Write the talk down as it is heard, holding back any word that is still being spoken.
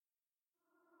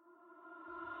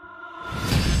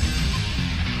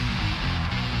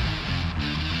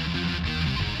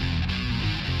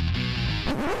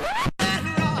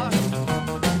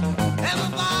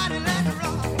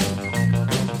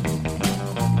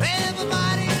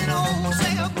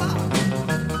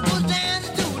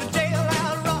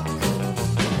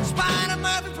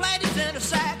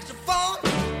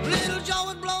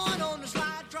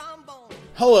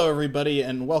Hello, everybody,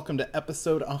 and welcome to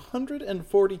episode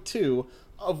 142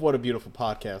 of What a Beautiful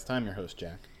Podcast. I'm your host,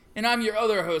 Jack. And I'm your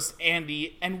other host,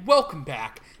 Andy, and welcome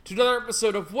back to another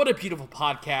episode of What a Beautiful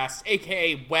Podcast,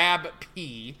 aka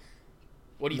WAB-P.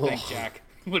 What do you think, Jack?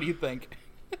 What do you think?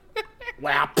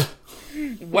 WAP.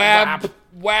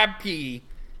 WAB-P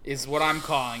is what I'm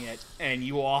calling it, and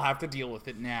you all have to deal with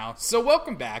it now. So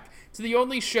welcome back to the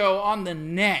only show on the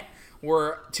net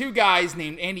where two guys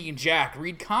named Andy and Jack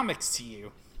read comics to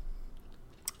you.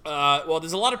 Well,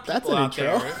 there's a lot of people out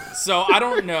there, so I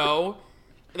don't know.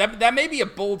 That may be a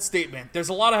bold statement. There's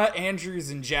a lot of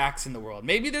Andrews and Jacks in the world.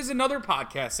 Maybe there's another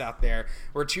podcast out there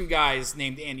where two guys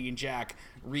named Andy and Jack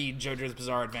read JoJo's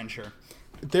Bizarre Adventure.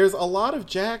 There's a lot of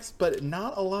Jacks, but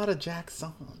not a lot of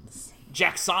Jacksons.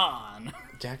 Jackson.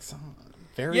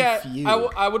 Very few.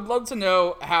 I would love to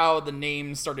know how the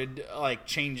name started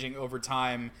changing over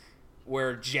time,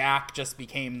 where Jack just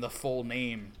became the full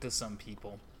name to some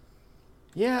people.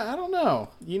 Yeah, I don't know.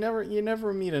 You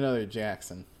never meet another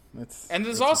Jackson. And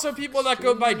there's also people that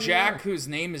go by Jack whose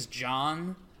name is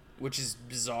John, which is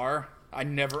bizarre. I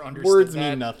never understood Words that.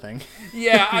 Mean nothing.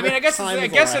 Yeah, I mean, I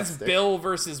guess it's Bill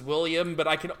versus William, but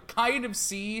I can kind of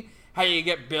see how you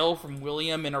get Bill from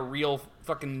William in a real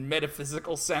fucking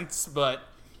metaphysical sense, but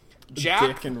Jack...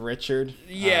 Dick and Richard?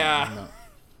 Yeah.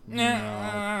 No.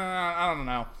 I don't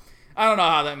know. I don't know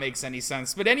how that makes any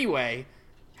sense. But anyway,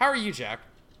 how are you, Jack?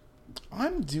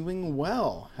 I'm doing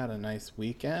well. Had a nice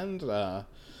weekend.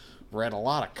 Read a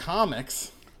lot of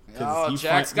comics. Oh,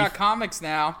 Jack's got comics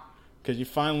now. Because you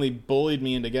finally bullied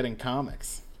me into getting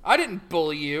comics. I didn't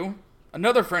bully you.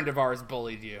 Another friend of ours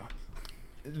bullied you.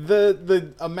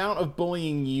 The amount of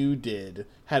bullying you did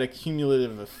had a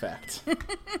cumulative effect.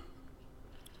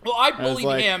 Well, I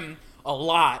bullied him a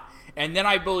lot, and then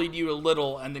I bullied you a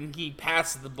little, and then he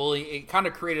passed the bullying. It kind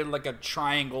of created like a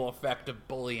triangle effect of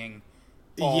bullying.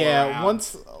 Yeah,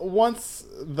 once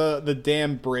the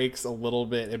dam breaks a little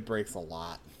bit, it breaks a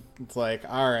lot. It's like,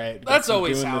 all right. That's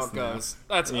always how it goes.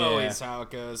 That's always how it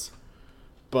goes.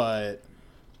 But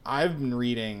I've been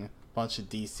reading a bunch of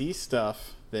DC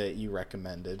stuff that you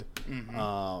recommended.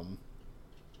 Mm-hmm.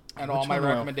 And all my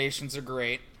recommendations are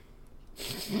great.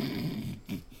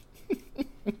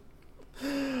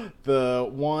 The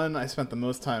one I spent the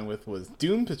most time with was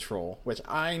Doom Patrol, which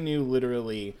I knew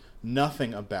literally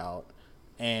nothing about.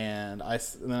 And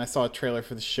then I saw a trailer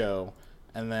for the show,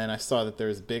 and then I saw that there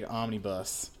was a big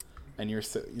omnibus, and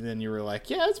then you were like,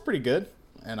 yeah, it's pretty good.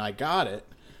 And I got it.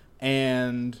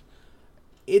 And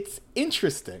it's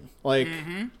interesting.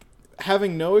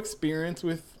 Having no experience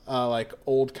with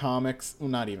old comics, well,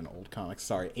 not even old comics,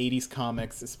 sorry, 80s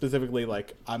comics, specifically,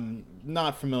 I'm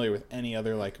not familiar with any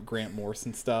other, Grant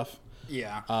Morrison stuff.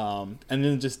 Yeah. And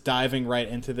then just diving right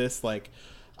into this,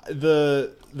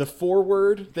 the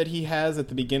foreword that he has at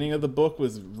the beginning of the book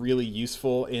was really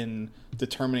useful in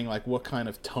determining, what kind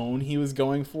of tone he was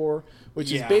going for,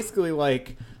 which is basically,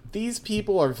 these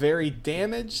people are very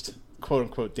damaged,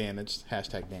 quote-unquote damaged,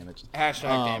 hashtag damaged.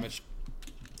 Hashtag damaged.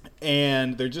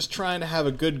 And they're just trying to have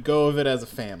a good go of it as a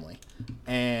family.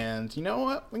 And you know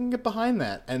what? We can get behind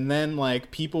that. And then,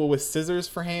 people with scissors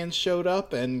for hands showed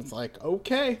up, and it's like,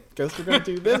 okay, guess we're going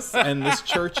to do this. And this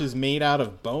church is made out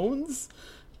of bones.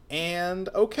 And,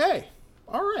 okay,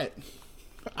 all right.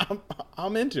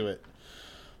 I'm into it.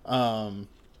 But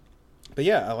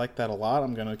yeah, I like that a lot.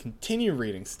 I'm going to continue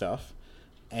reading stuff.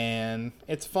 And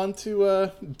it's fun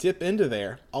to dip into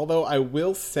there. Although I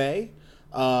will say...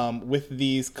 with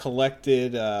these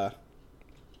collected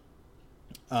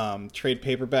trade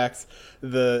paperbacks,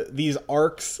 these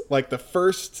arcs, the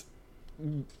first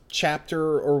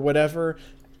chapter or whatever,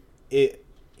 it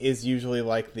is usually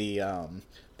the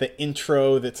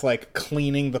intro that's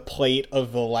cleaning the plate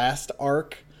of the last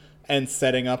arc and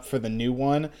setting up for the new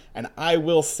one. And I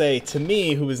will say, to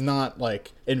me, who is not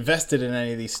invested in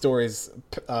any of these stories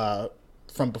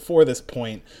from before this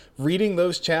point, reading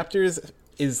those chapters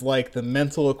is the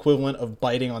mental equivalent of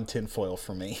biting on tinfoil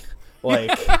for me.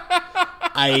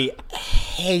 I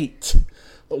hate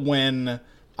when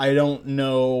I don't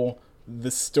know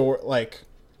the story,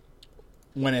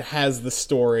 when it has the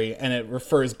story and it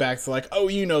refers back to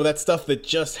that stuff that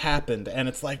just happened. And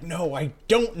it's no, I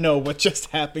don't know what just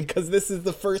happened because this is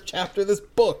the first chapter of this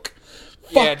book.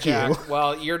 Fuck Jack. you.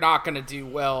 Well, you're not going to do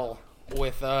well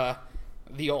with,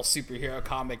 the old superhero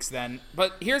comics then.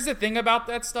 But here's the thing about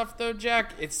that stuff though,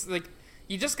 Jack. It's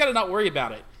you just gotta not worry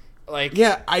about it.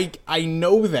 Yeah, I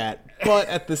know that, but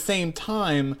at the same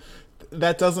time,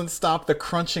 that doesn't stop the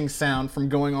crunching sound from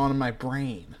going on in my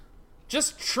brain.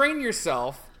 Just train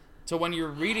yourself to when you're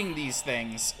reading these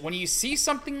things, when you see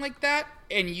something like that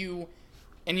and you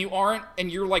and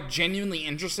you're like genuinely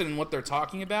interested in what they're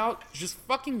talking about, just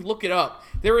fucking look it up.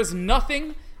 There is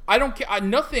nothing, I don't care,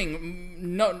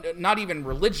 nothing, no, not even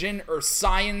religion or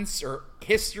science or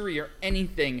history or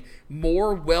anything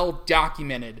more well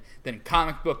documented than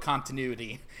comic book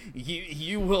continuity.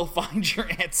 You will find your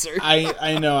answer.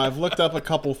 I know, I've looked up a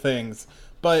couple things,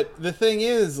 but the thing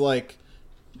is, like,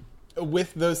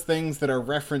 with those things that are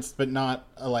referenced but not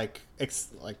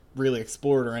really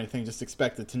explored or anything, just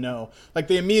expected to know, like,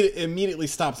 they immediately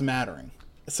stops mattering.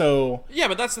 So yeah,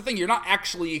 but that's the thing, you're not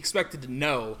actually expected to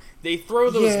know. They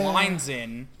throw those lines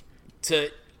in to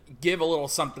give a little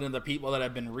something to the people that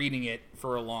have been reading it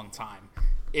for a long time.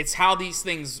 It's how these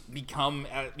things became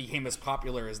as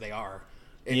popular as they are.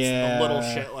 It's the little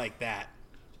shit like that.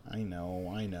 I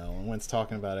know. And Went's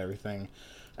talking about everything.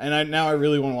 And now I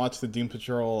really want to watch the Doom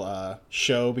Patrol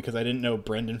show, because I didn't know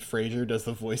Brendan Fraser does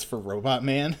the voice for Robot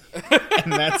Man.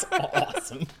 And that's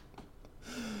awesome.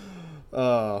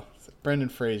 Brendan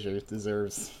Fraser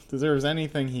deserves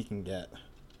anything he can get.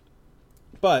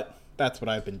 But that's what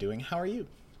I've been doing. How are you?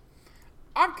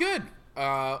 I'm good.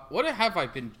 What have I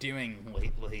been doing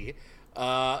lately?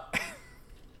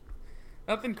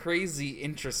 Nothing crazy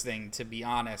interesting, to be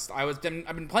honest. I've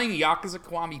been playing Yakuza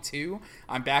Kiwami 2.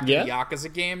 I'm back in the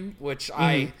Yakuza game, which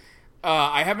I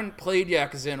haven't played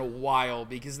Yakuza in a while,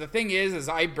 because the thing is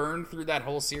I burned through that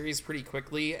whole series pretty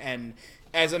quickly, and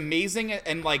as amazing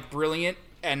and like brilliant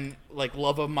and like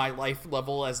love of my life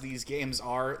level as these games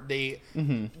are, they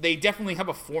definitely have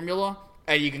a formula,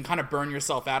 and you can kind of burn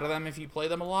yourself out of them if you play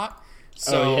them a lot.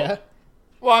 So,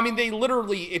 well, I mean, they're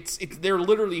literally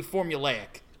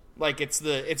formulaic. Like,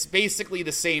 it's basically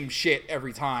the same shit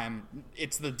every time.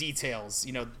 It's the details,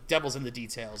 devil's in the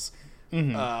details.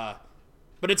 But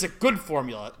it's a good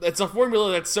formula. It's a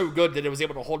formula that's so good that it was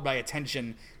able to hold my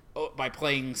attention by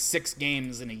playing 6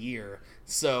 games in a year.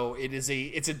 So it's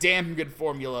a damn good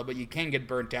formula, but you can get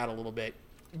burnt out a little bit.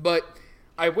 But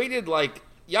I waited, like,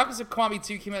 Yakuza Kiwami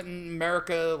 2 came out in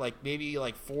America, like, maybe,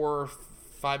 like, 4 or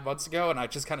 5 months ago, and I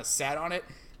just kind of sat on it.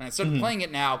 And I started playing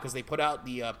it now because they put out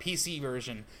the PC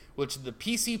version, which the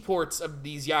PC ports of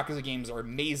these Yakuza games are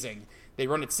amazing. They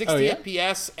run at 60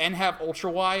 FPS and have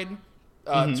ultra-wide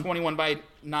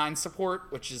 21:9 support,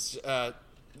 which is,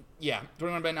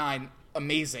 21:9,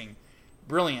 amazing.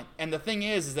 Brilliant. And the thing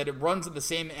is that it runs in the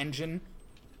same engine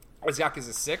as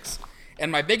Yakuza 6.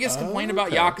 And my biggest complaint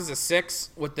about Yakuza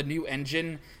 6 with the new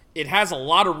engine, it has a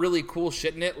lot of really cool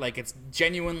shit in it. Like, it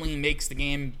genuinely makes the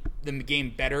game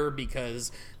better,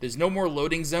 because there's no more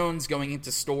loading zones going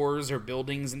into stores or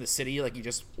buildings in the city. Like, you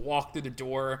just walk through the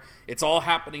door. It's all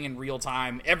happening in real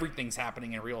time. Everything's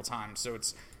happening in real time. So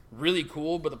it's really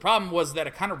cool. But the problem was that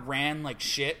it kind of ran like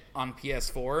shit on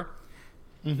PS4.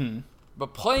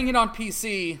 But playing it on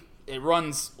PC, it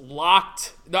runs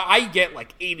locked. I get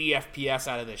like 80 FPS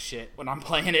out of this shit when I'm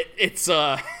playing it. It's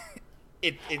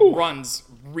it runs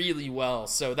really well.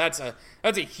 So that's a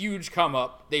huge come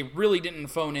up. They really didn't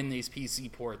phone in these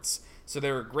PC ports, so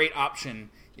they're a great option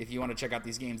if you want to check out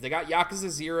these games. They got Yakuza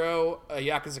 0,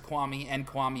 Yakuza Kiwami, and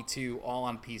Kiwami 2 all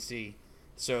on PC.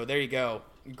 So there you go.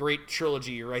 Great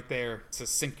trilogy right there to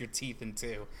sink your teeth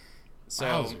into. So,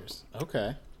 wowzers.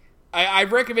 Okay.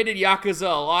 I've recommended Yakuza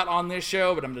a lot on this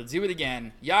show, but I'm going to do it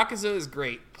again. Yakuza is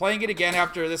great. Playing it again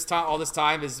after all this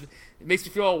time it makes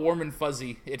me feel all warm and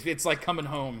fuzzy. It's like coming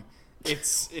home.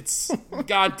 It's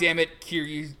God damn it,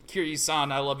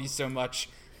 Kiryu-san, I love you so much.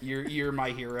 You're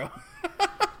my hero.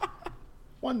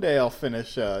 One day I'll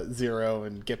finish 0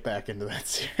 and get back into that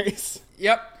series.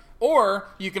 Yep. Or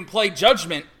you can play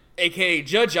Judgment, aka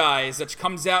Judge Eyes, which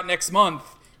comes out next month,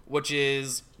 which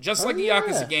is just like the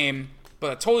Yakuza game,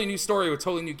 but a totally new story with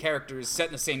totally new characters set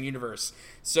in the same universe.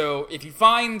 So if you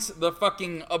find the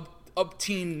fucking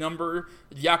up-teen number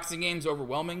of Yakuza games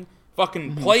overwhelming,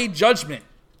 fucking play Judgment.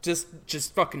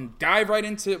 Just fucking dive right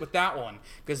into it with that one.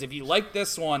 Because if you like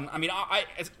this one, I mean,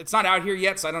 it's not out here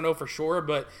yet, so I don't know for sure,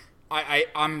 but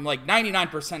I'm like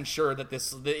 99% sure that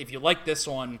if you like this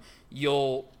one,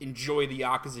 you'll enjoy the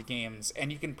Yakuza games.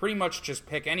 And you can pretty much just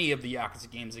pick any of the Yakuza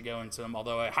games that go into them,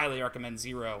 although I highly recommend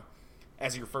 0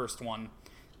 as your first one.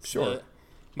 Sure.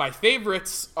 My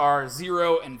favorites are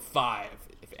 0 and 5,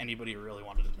 if anybody really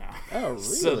wanted to know. Oh, really?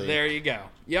 So there you go.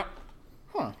 Yep.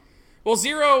 Huh. Well,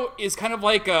 0 is kind of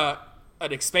like an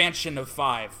expansion of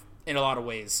 5 in a lot of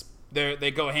ways.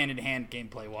 They go hand in hand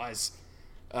gameplay-wise.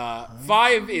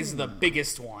 5 is the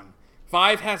biggest one.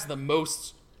 5 has the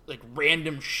most like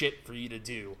random shit for you to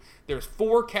do. There's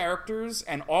 4 characters,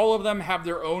 and all of them have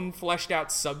their own fleshed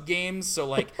out sub-games. So,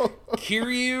 like,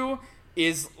 Kiryu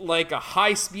is like a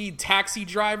high-speed taxi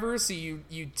driver, so you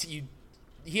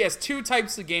he has two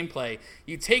types of gameplay.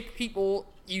 You take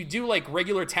people, you do like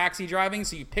regular taxi driving,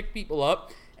 so you pick people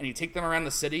up and you take them around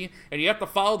the city, and you have to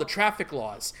follow the traffic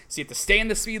laws. So you have to stay in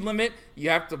the speed limit,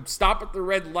 you have to stop at the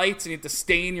red lights, and you have to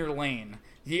stay in your lane.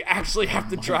 You actually have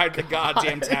to drive the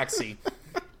goddamn taxi.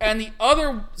 And the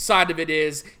other side of it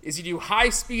is you do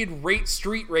high-speed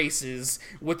street races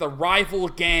with a rival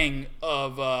gang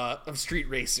of street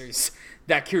racers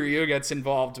that Kiryu gets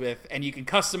involved with, and you can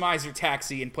customize your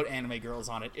taxi and put anime girls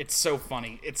on it. It's so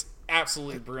funny. It's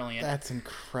absolutely brilliant. That's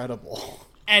incredible.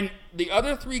 And the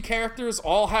other three characters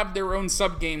all have their own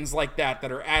sub-games like that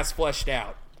are as fleshed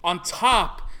out. On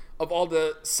top of all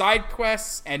the side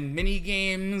quests and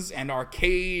mini-games and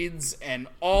arcades and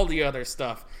all the other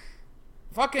stuff.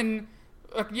 Fucking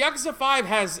Yakuza 5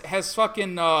 has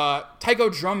fucking Taiko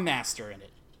Drum Master in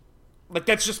it. Like,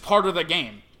 that's just part of the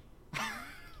game.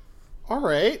 All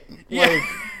right. Yeah.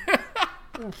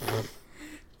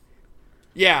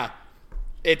 Yeah.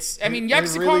 It's, I mean,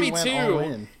 Yakuza really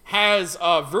Kiwami 2 has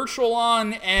Virtual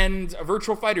On and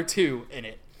Virtual Fighter 2 in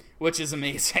it, which is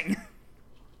amazing.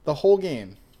 The whole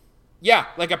game. Yeah,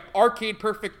 like a arcade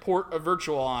perfect port of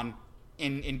Virtual On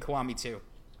in Kiwami 2.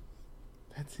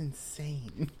 That's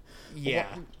insane. Yeah.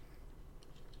 Well,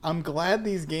 I'm glad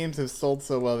these games have sold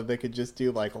so well that they could just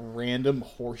do like random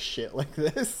horse shit like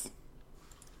this.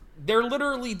 They're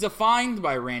literally defined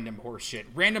by random horse shit.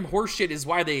 Random horse shit is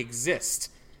why they exist.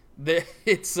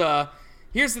 Here's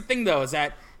the thing though, is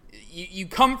that you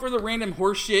come for the random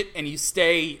horse shit and you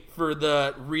stay for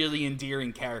the really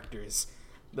endearing characters.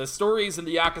 The stories in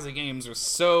the Yakuza games are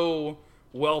so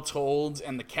well told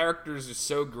and the characters are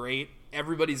so great.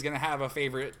 Everybody's gonna have a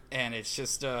favorite, and it's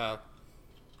just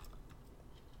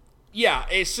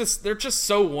it's just, they're just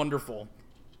so wonderful.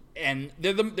 And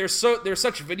they're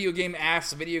such video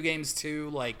games too.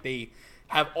 Like, they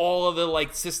have all of the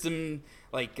like system,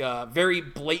 like very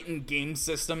blatant game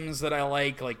systems that I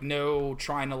like no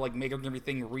trying to like make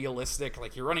everything realistic.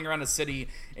 Like, you're running around a city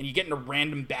and you get into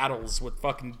random battles with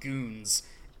fucking goons,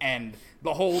 and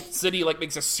the whole city like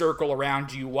makes a circle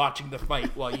around you watching the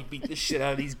fight while you beat the shit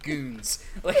out of these goons.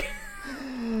 Like,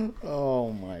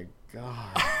 oh my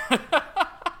god.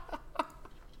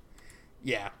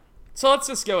 Yeah. So let's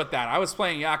just go with that. I was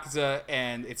playing Yakuza,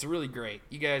 and it's really great.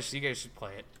 You guys should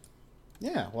play it.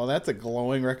 Yeah, well, that's a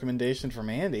glowing recommendation from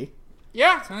Andy.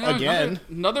 Yeah. Again.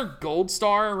 Another gold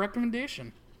star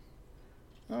recommendation.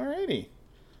 Alrighty.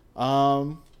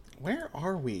 Where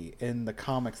are we in the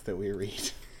comics that we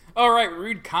read? All right, we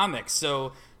read comics.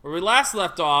 So where we last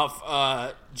left off,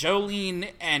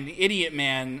 Jolene and Idiot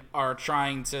Man are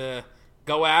trying to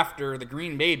go after the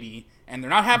Green Baby, and they're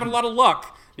not having a lot of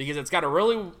luck because it's got a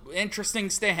really interesting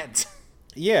stance.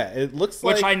 Yeah, it looks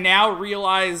like... Which I now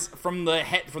realize from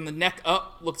the neck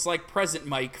up looks like Present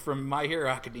Mike from My Hero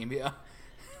Academia.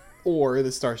 Or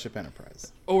the Starship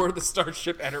Enterprise. Or the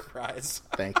Starship Enterprise.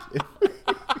 Thank you.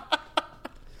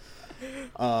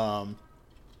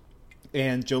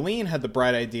 And Jolene had the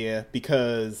bright idea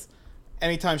because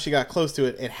anytime she got close to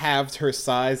it, it halved her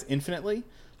size infinitely.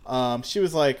 She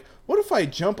was like, what if I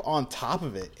jump on top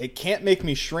of it? It can't make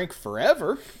me shrink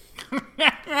forever.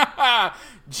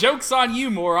 Joke's on you,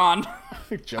 moron.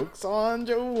 Joke's on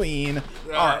Jolene.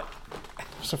 Alright.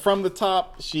 So from the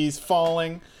top, she's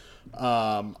falling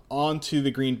onto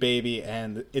the Green Baby,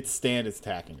 and its stand is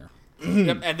attacking her.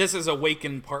 Yep, and this is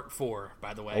Awaken Part 4,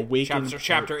 by the way. Awaken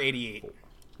Chapter 88.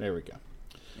 There we go.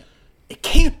 Yeah. It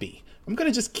can't be. I'm going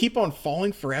to just keep on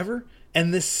falling forever?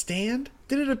 And this stand?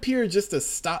 Did it appear just to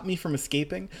stop me from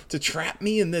escaping? To trap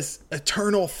me in this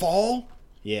eternal fall?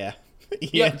 Yeah.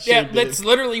 Yeah, that's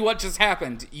literally what just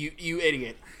happened, you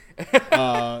idiot.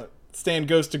 Stan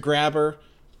goes to grab her.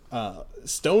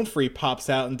 Stonefree pops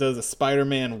out and does a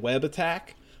Spider-Man web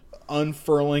attack,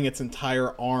 unfurling its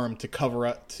entire arm to cover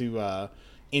up, to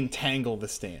entangle the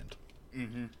stand.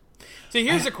 Mm-hmm. So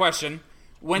here's a question.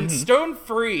 When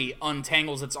Stonefree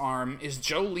untangles its arm, is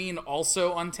Jolene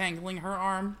also untangling her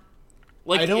arm?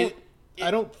 Like, I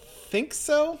don't think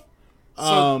so.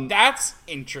 So that's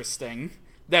interesting.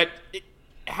 You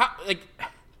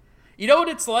know what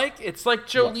it's like? It's like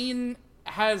Jolene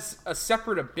has a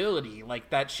separate ability,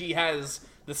 like that she has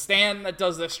the stand that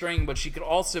does the string, but she could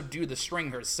also do the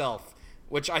string herself,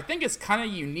 which I think is kind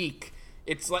of unique.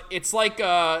 It's like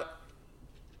I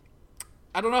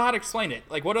don't know how to explain it.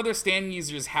 Like, what other stand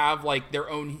users have like their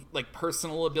own like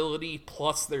personal ability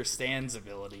plus their stand's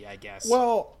ability, I guess.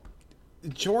 Well,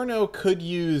 Giorno could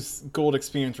use Gold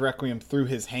Experience Requiem through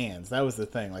his hands. That was the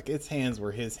thing. Like, its hands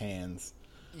were his hands.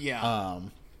 Yeah.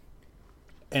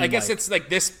 And I guess it's like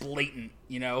this blatant,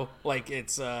 you know? Like,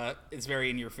 it's very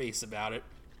in your face about it.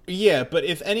 Yeah, but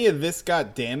if any of this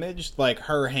got damaged, like,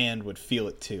 her hand would feel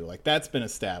it too. Like, that's been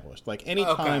established. Like,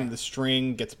 anytime the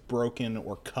string gets broken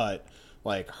or cut,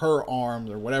 like, her arms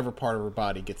or whatever part of her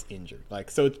body gets injured.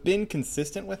 Like, so it's been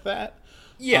consistent with that.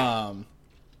 Yeah.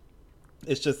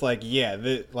 It's just like,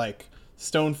 like,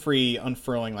 stone free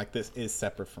unfurling like this is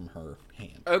separate from her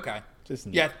hand. Okay. Just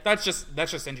neat. Yeah, that's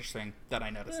just interesting that I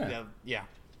noticed. Yeah.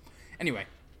 Anyway.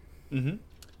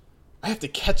 I have to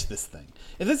catch this thing.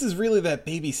 If this is really that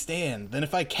baby stand, then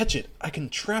if I catch it, I can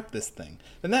trap this thing.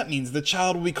 Then that means the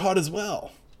child will be caught as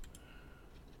well.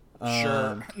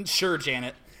 Sure,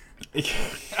 Janet.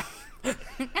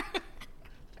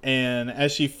 And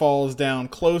as she falls down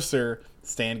closer,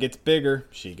 stand gets bigger,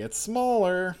 she gets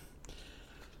smaller.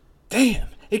 Damn,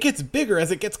 it gets bigger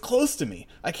as it gets close to me.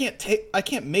 I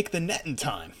can't make the net in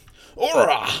time.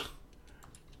 Ora!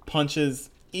 Punches,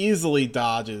 easily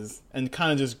dodges, and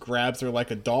kind of just grabs her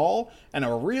like a doll, and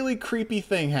a really creepy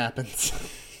thing happens.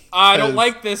 I don't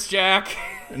like this, Jack.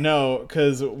 No,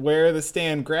 because where the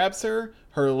stand grabs her,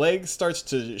 her leg starts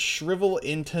to shrivel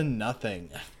into nothing.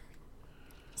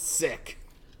 Sick.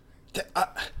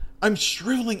 I'm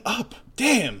shriveling up.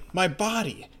 Damn, my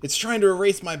body. It's trying to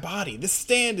erase my body. This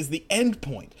stand is the end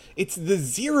point. It's the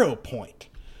 0 point.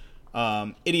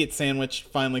 Idiot Sandwich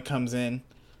finally comes in,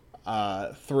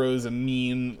 throws a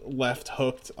mean left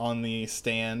hook on the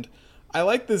stand. I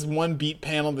like this one beat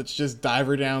panel that's just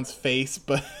Diver Down's face,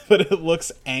 but it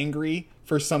looks angry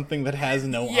for something that has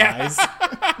no eyes.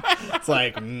 It's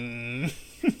like,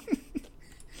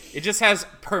 It just has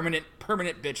permanent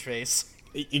bitch face.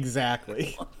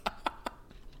 Exactly.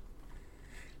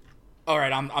 All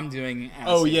right, I'm doing. Anasui.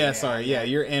 Oh yeah, sorry. Yeah,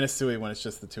 you're Anasui when it's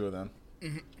just the two of them.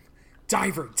 Mm-hmm.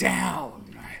 Diver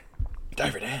down.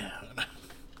 Diver down.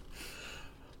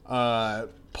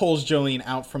 Pulls Jolene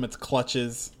out from its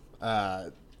clutches.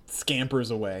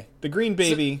 Scampers away. The green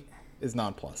baby is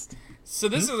nonplussed. So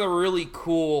this is a really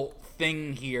cool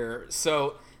thing here.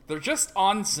 So they're just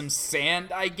on some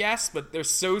sand, I guess, but they're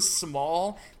so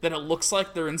small that it looks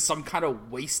like they're in some kind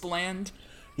of wasteland.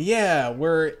 Yeah,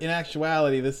 where in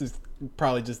actuality this is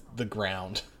probably just the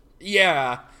ground.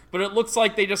 Yeah, but it looks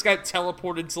like they just got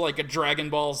teleported to like a Dragon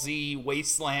Ball Z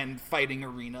wasteland fighting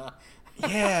arena.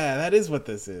 Yeah, that is what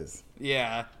this is.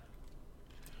 Yeah.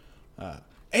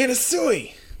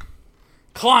 Anasui!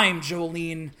 Climb,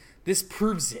 Jolene. This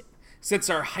proves it.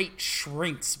 Since our height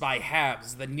shrinks by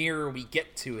halves the nearer we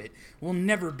get to it, we'll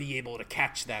never be able to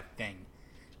catch that thing.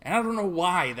 And I don't know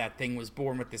why that thing was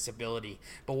born with this ability,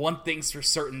 but one thing's for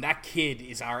certain, that kid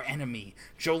is our enemy.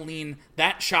 Jolene,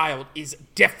 that child is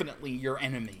definitely your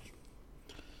enemy.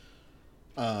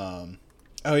 Oh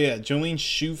yeah, Jolene's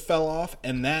shoe fell off,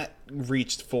 and that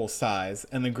reached full size,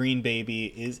 and the green baby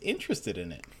is interested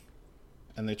in it.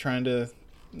 And they're trying to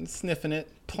sniffing it,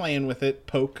 playing with it,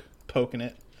 poking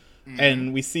it.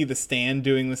 And we see the stand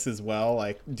doing this as well,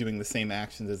 like doing the same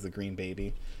actions as the green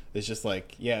baby. It's just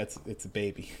like, yeah, it's a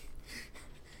baby.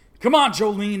 Come on,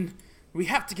 Jolene. We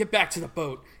have to get back to the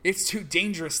boat. It's too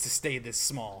dangerous to stay this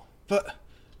small. But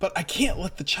I can't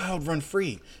let the child run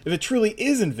free. If it truly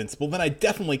is invincible, then I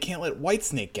definitely can't let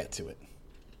Whitesnake get to it.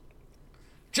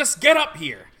 Just get up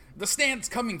here. The stand's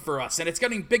coming for us, and it's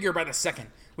getting bigger by the second.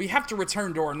 We have to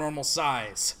return to our normal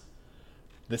size.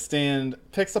 The stand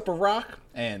picks up a rock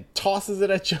and tosses it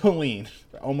at Jolene.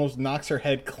 Almost knocks her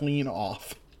head clean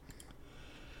off.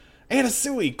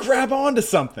 Anasui, grab onto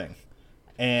something.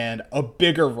 And a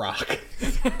bigger rock.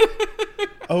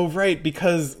 Oh, right,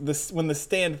 because when the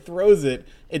stand throws it,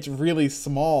 it's really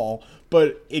small,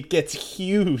 but it gets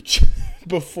huge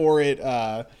before it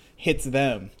hits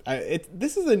them.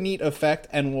 This is a neat effect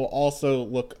and will also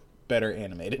look better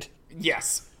animated.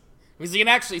 Yes. Because you can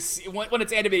actually see, when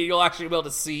it's animated, you'll actually be able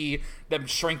to see them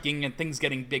shrinking and things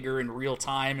getting bigger in real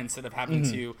time instead of having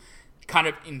to kind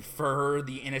of infer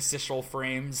the interstitial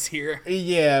frames here.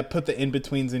 Yeah, put the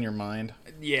in-betweens in your mind.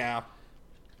 Yeah.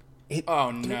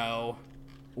 Oh, no.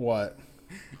 What?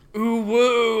 Ooh,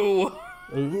 woo!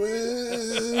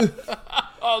 Ooh.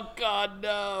 Oh, God,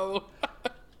 no.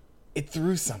 It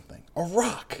threw something. A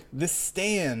rock. This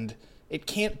stand. It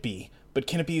can't be. But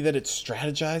can it be that it's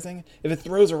strategizing? If it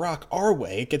throws a rock our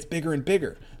way, it gets bigger and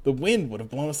bigger. The wind would have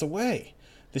blown us away.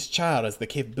 This child has the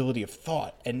capability of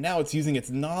thought, and now it's using its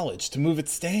knowledge to move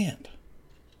its stand.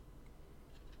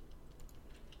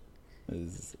 This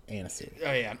is Anasui.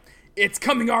 Oh, yeah. It's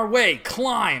coming our way.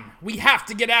 Climb. We have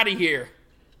to get out of here.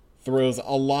 Throws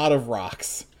a lot of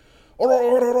rocks.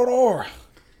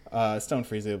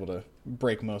 Stonefree's able to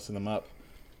break most of them up.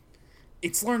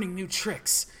 It's learning new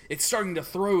tricks. It's starting to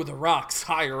throw the rocks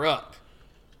higher up.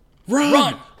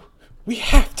 Run! We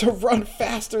have to run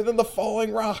faster than the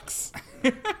falling rocks.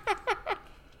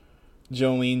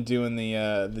 Jolene doing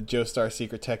the Joestar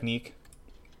secret technique.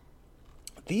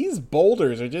 These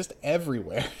boulders are just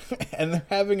everywhere, and they're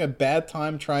having a bad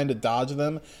time trying to dodge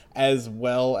them as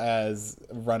well as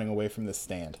running away from the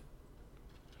stand.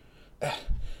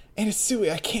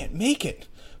 Anasui, I can't make it.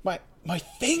 My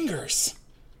fingers.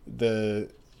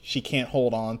 She can't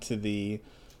hold on to the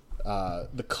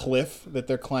cliff that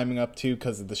they're climbing up to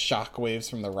because of the shock waves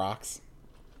from the rocks.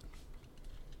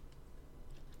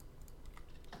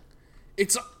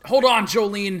 Hold on,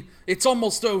 Jolene. It's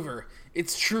almost over.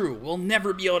 It's true. We'll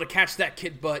never be able to catch that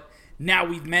kid, but now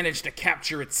we've managed to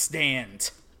capture its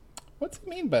stand. What's it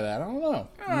mean by that? I don't know.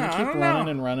 I keep don't running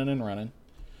know. and running and running.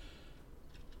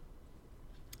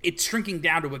 It's shrinking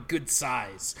down to a good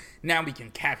size. Now we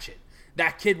can catch it.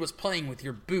 That kid was playing with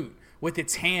your boot, with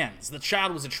its hands. The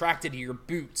child was attracted to your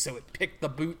boot, so it picked the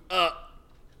boot up.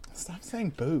 Stop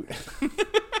saying boot.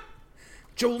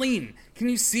 Jolene, can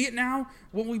you see it now?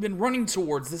 What we've been running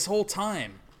towards this whole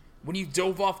time. When you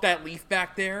dove off that leaf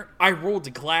back there, I rolled a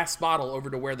glass bottle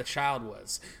over to where the child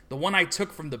was. The one I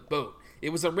took from the boat. It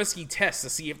was a risky test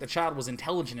to see if the child was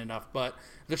intelligent enough, but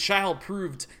the child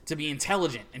proved to be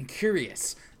intelligent and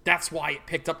curious. That's why it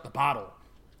picked up the bottle.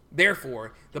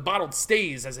 Therefore, the bottle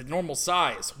stays as a normal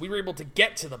size. We were able to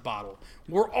get to the bottle.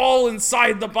 We're all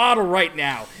inside the bottle right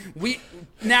now. We've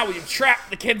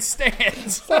trapped the kid's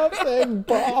stand. Stop saying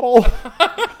bottle.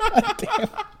 God damn.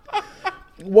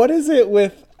 What is it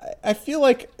with... I feel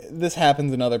like this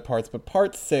happens in other parts, but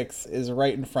part 6 is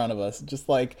right in front of us. Just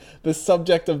like the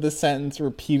subject of the sentence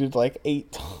repeated like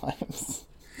 8 times.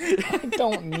 I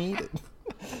don't need it.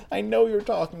 I know you're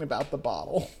talking about the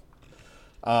bottle.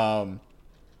 But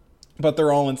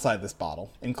they're all inside this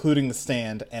bottle, including the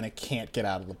stand, and it can't get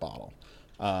out of the bottle.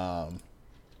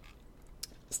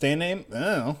 Stand name? I don't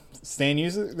know. Stand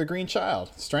user, the green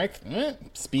child. Strength?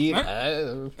 Speed?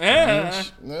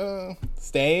 Range?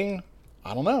 Staying?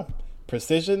 I don't know.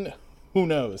 Precision? Who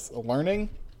knows? Learning?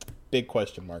 Big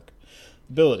question mark.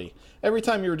 Ability. Every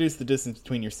time you reduce the distance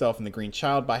between yourself and the green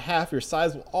child by half, your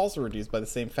size will also reduce by the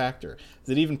same factor. Is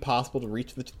it even possible to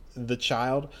reach the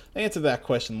child? The answer to that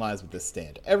question lies with this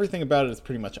stand. Everything about it is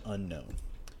pretty much unknown.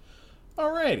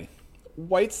 Alrighty.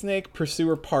 Whitesnake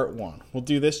Pursuer Part 1. We'll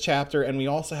do this chapter, and we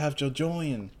also have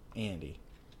JoJo and Andy.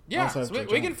 Yeah, so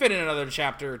we can fit in another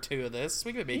chapter or 2 of this.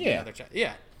 We could make another chapter.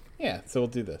 Yeah. Yeah, so we'll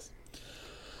do this.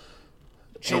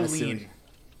 Jolene,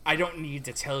 I don't need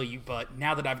to tell you, but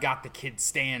now that I've got the kid's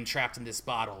stand trapped in this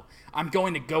bottle, I'm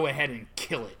going to go ahead and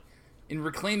kill it. In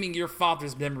reclaiming your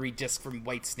father's memory disc from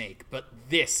Whitesnake, but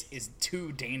this is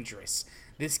too dangerous.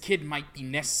 This kid might be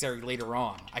necessary later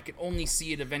on. I can only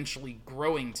see it eventually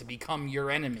growing to become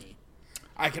your enemy.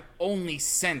 I can only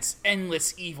sense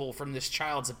endless evil from this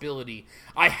child's ability.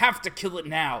 I have to kill it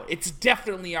now. It's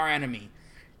definitely our enemy.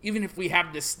 Even if we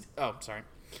have this... Oh, sorry.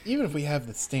 Even if we have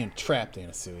the stand trapped,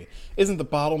 Anasui, isn't the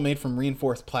bottle made from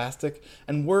reinforced plastic?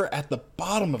 And we're at the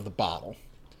bottom of the bottle.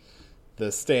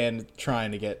 The stand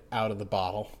trying to get out of the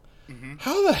bottle. Mm-hmm.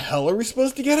 How the hell are we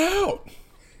supposed to get out?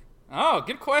 Oh,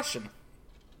 good question.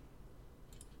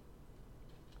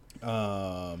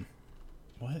 What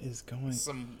is going...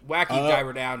 Some wacky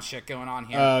diver down shit going on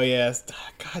here. Oh, yes.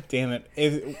 God damn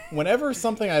it. Whenever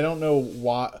something I don't know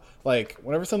why... Like,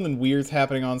 whenever something weird's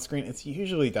happening on screen, it's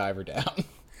usually diver down.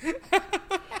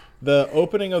 The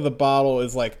opening of the bottle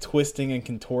is, like, twisting and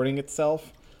contorting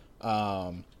itself.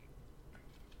 There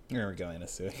we go,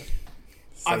 Anasui.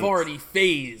 I've already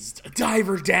phased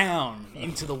diver down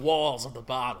into the walls of the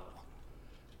bottle.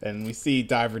 And we see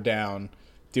diver down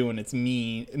doing its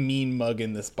mean mug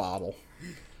in this bottle.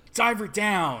 Diver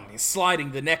down is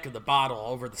sliding the neck of the bottle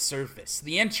over the surface.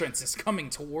 The entrance is coming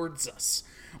towards us.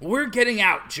 We're getting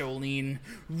out, Jolene.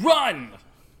 Run!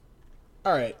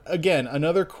 Alright, again,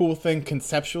 another cool thing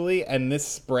conceptually, and this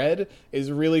spread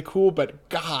is really cool, but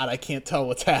God, I can't tell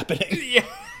what's happening. Yeah.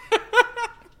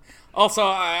 Also,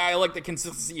 I like the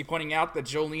consistency you pointing out that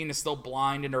Jolene is still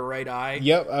blind in her right eye.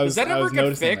 Yep, Does that ever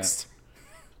get fixed?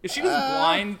 Is she just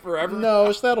blind forever?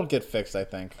 No, that'll get fixed, I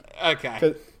think.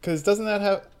 Okay. Because doesn't that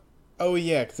have... Oh,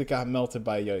 yeah, because it got melted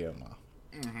by Yo-Yo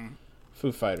Ma. Mm-hmm.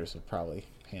 Foo Fighters would probably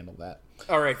handle that.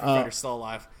 Alright, Foo Fighters still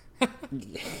alive.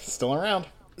 Still around.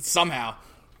 Somehow.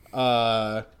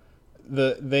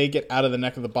 They get out of the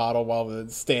neck of the bottle while the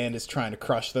stand is trying to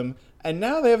crush them, and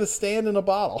now they have a stand in a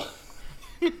bottle.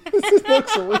 This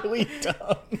looks really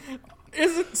dumb.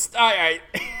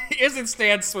 Isn't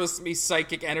stand supposed to be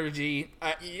psychic energy?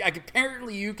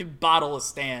 Apparently you can bottle a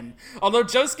stand. Although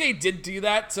Josuke did do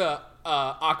that to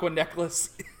Aqua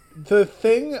Necklace. The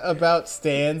thing about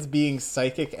stands being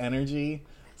psychic energy,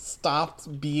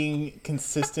 stopped being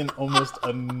consistent almost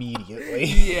immediately.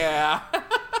 Yeah.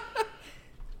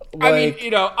 Like, I mean,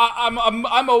 you know,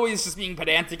 I'm always just being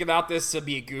pedantic about this to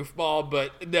be a goofball,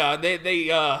 but no,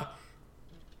 they've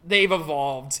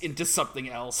evolved into something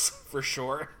else for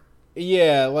sure.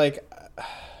 yeah, like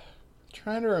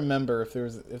trying to remember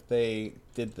if they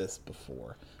did this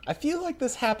before. I feel like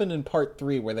this happened in part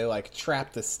 3 where they like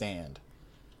trapped a stand.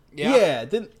 Yeah,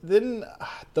 didn't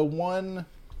the one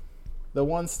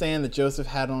stand that Joseph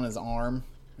had on his arm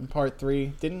in part 3,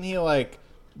 didn't he like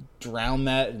drown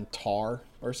that in tar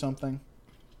or something?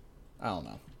 I don't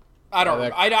know.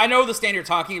 I know the stand you're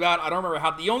talking about. I don't remember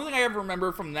how. The only thing I ever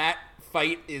remember from that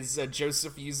fight is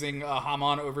Joseph using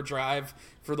Hamon Overdrive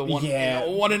for the one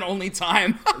and only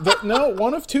time. No,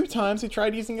 one of 2 times he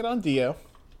tried using it on Dio.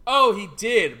 Oh, he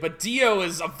did, but Dio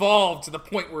has evolved to the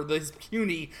point where this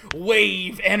puny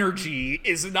wave energy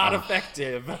is not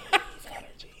effective.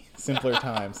 Simpler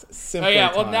times. Oh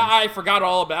yeah, well now I forgot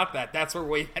all about that. That's where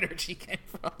wave energy came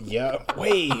from. Yeah,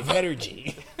 wave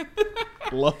energy.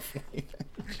 Love wave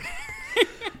energy.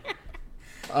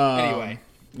 Anyway.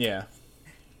 Yeah.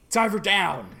 Diver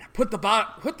down. Put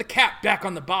the cap back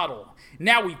on the bottle.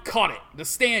 Now we've caught it. The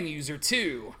stand user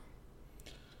too.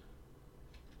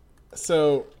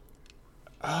 So,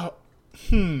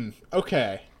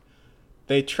 okay.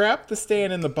 They trapped the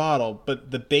stand in the bottle,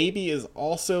 but the baby is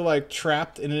also, like,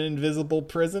 trapped in an invisible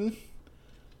prison?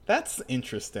 That's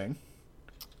interesting.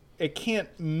 It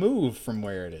can't move from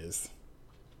where it is.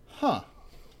 Huh.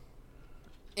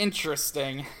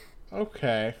 Interesting.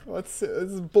 Okay. Let's see.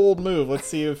 This is a bold move. Let's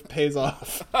see if it pays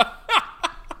off.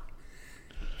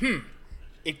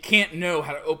 It can't know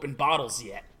how to open bottles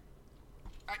yet.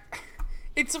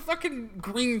 It's a fucking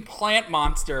green plant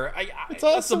monster. It's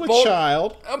also a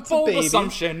child. A bold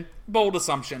assumption. Bold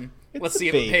assumption. Let's see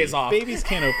if it pays off. Babies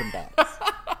can't open bottles.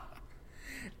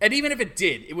 And even if it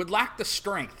did, it would lack the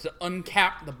strength to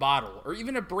uncap the bottle or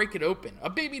even to break it open. A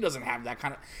baby doesn't have that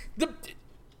kind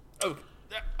of...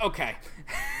 Okay.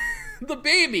 The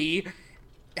baby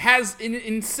has an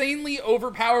insanely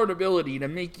overpowered ability to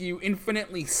make you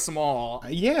infinitely small.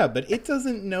 Yeah, but it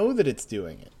doesn't know that it's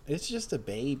doing it. It's just a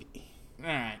baby.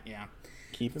 Alright, yeah.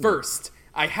 First,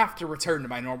 I have to return to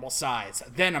my normal size.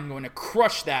 Then I'm going to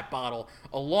crush that bottle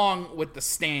along with the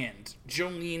stand.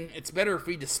 Jolene, it's better if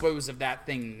we dispose of that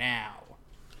thing now.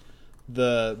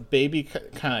 The baby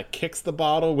kind of kicks the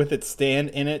bottle with its stand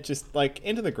in it, just like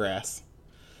into the grass.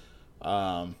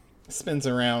 Spins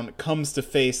around, comes to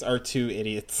face our 2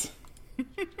 idiots.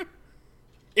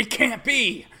 It can't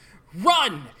be!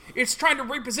 Run! It's trying to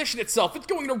reposition itself. It's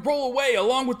going to roll away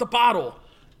along with the bottle.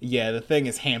 Yeah, the thing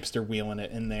is hamster wheeling it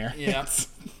in there. Yeah.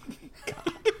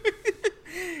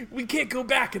 We can't go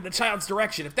back in the child's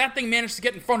direction. If that thing managed to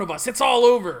get in front of us, it's all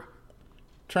over.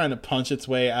 Trying to punch its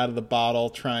way out of the bottle,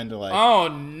 trying to like... Oh,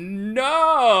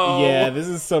 no! Yeah, this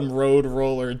is some road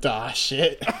roller DOS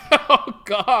shit. Oh,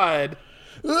 God.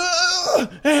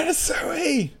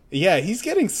 Anasui! Yeah, he's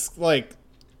getting, like,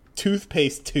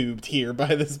 toothpaste tubed here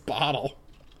by this bottle.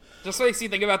 Just makes you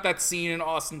think about that scene in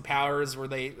Austin Powers where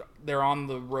they're on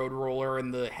the road roller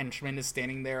and the henchman is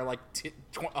standing there like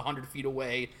 100 feet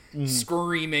away,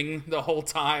 screaming the whole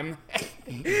time.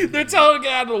 They're telling him to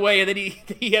get out of the way, and then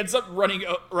he ends up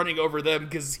running over them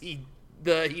because he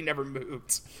never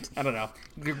moved. I don't know.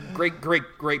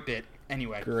 Great bit.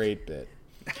 Anyway. Great bit.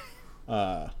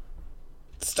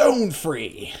 Stone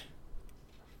free.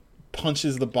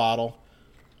 Punches the bottle.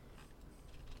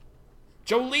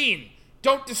 Jolene!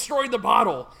 Don't destroy the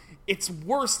bottle. It's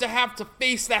worse to have to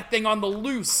face that thing on the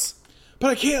loose.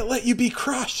 But I can't let you be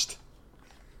crushed.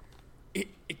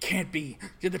 It can't be.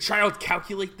 Did the child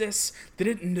calculate this? Did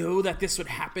it know that this would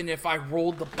happen if I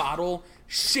rolled the bottle?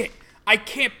 Shit, I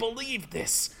can't believe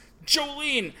this.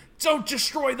 Jolene, don't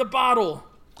destroy the bottle.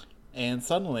 And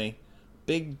suddenly,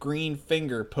 big green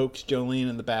finger pokes Jolene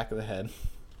in the back of the head.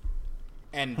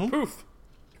 And poof.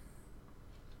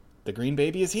 The green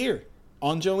baby is here.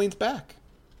 On Jolene's back.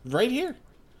 Right here.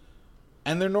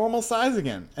 And they're normal size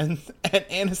again. And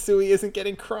Anasui isn't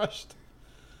getting crushed.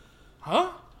 Huh?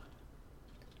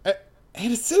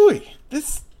 Anasui!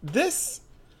 This!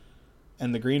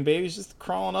 And the green baby's just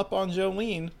crawling up on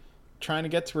Jolene, trying to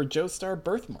get to her Joestar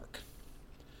birthmark.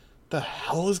 The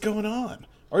hell is going on?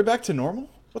 Are we back to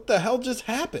normal? What the hell just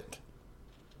happened?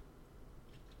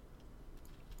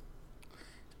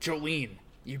 Jolene,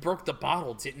 you broke the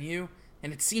bottle, didn't you?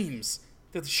 And it seems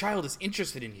that the child is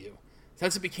interested in you.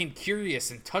 Since it became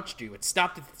curious and touched you, it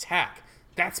stopped its attack.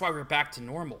 That's why we're back to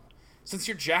normal. Since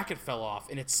your jacket fell off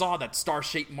and it saw that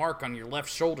star-shaped mark on your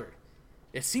left shoulder,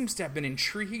 it seems to have been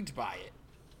intrigued by it.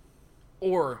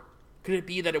 Or Could it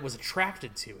be that it was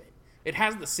attracted to it? It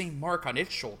has the same mark on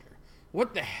its shoulder.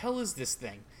 What the hell is this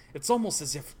thing? It's almost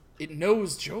as if it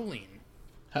knows Jolene.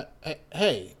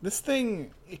 Hey, this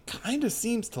thing, it kind of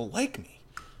seems to like me.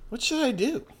 What should I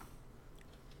do?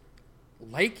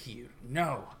 Like you?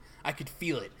 No. I could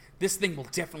feel it. This thing will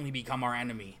definitely become our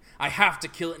enemy. I have to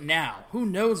kill it now. Who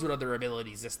knows what other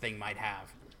abilities this thing might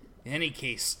have? In any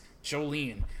case,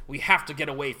 Jolene, we have to get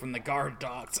away from the guard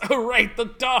dogs. Oh, right, the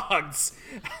dogs!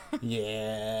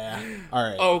 Yeah. All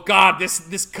right. Oh, God,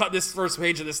 this first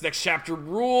page of this next chapter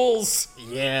rules!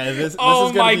 Yeah, this oh,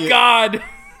 is gonna my God!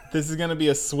 This is going to be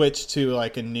a switch to,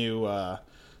 like, a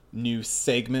new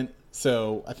segment.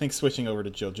 So I think switching over to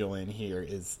Jolene here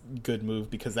is a good move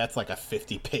because that's like a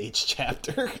 50-page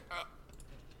chapter.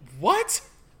 What?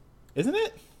 Isn't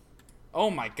it? Oh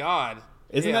my God!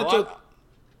 Isn't that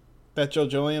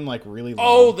Jolene like really long?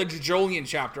 Oh, the Jolian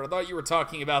chapter. I thought you were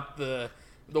talking about the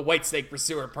White Snake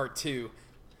Pursuer Part 2.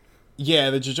 Yeah,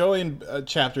 the Jolian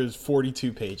chapter is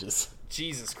 42 pages.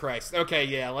 Jesus Christ. Okay,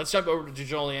 yeah, let's jump over to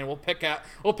Jolian. We'll pick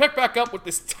back up with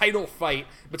this title fight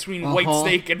between White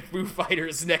Snake and Foo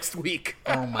Fighters next week.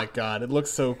 Oh my God, it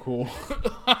looks so cool.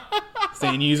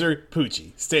 Staying user,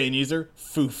 Poochie. Staying user,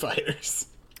 Foo Fighters.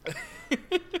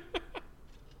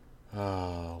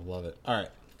 Oh, love it. All right.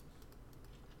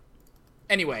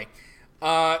 Anyway,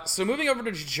 so moving over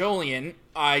to Jolian,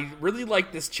 I really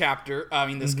like this chapter,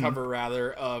 this cover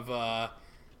rather, of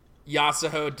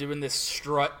Yasuho doing this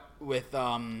strut with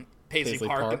Paisley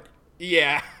Park.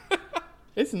 Yeah.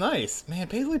 It's nice. Man,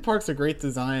 Paisley Park's a great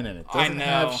design and it doesn't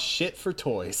have shit for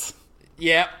toys.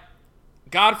 Yep.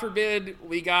 God forbid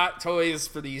we got toys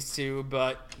for these two,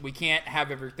 but we can't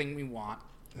have everything we want.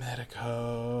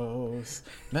 Medicos.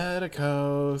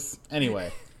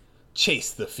 Anyway,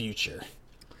 chase the future.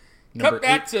 Cut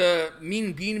back to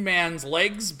Mean Bean Man's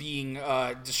legs being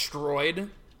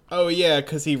destroyed. Oh, yeah,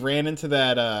 because he ran into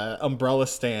that umbrella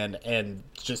stand and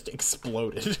just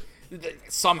exploded.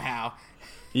 Somehow.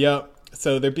 Yep.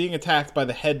 So they're being attacked by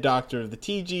the head doctor of the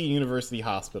TG University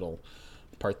Hospital,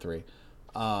 Part 3.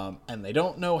 And they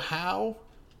don't know how,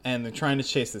 and they're trying to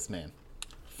chase this man.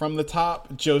 From the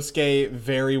top, Josuke,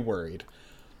 very worried.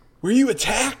 Were you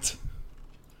attacked?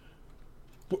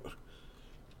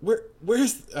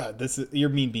 Where's... this is... You're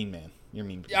Mean Bean Man. You're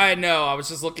Mean Bean. I know. I was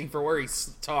just looking for where he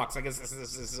talks. I guess this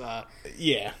is...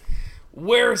 Yeah.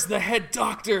 Where's the head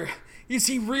doctor? Is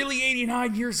he really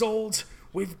 89 years old?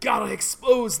 We've got to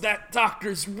expose that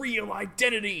doctor's real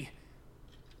identity.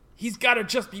 He's got to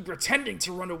just be pretending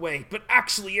to run away, but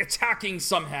actually attacking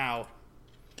somehow.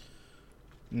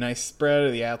 Nice spread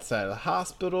of the outside of the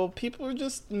hospital. People are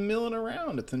just milling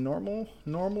around. It's a normal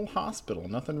hospital.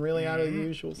 Nothing really out of the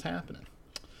usual is happening.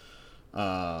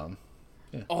 Yeah.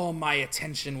 All my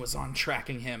attention was on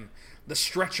tracking him. The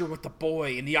stretcher with the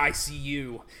boy in the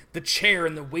ICU. The chair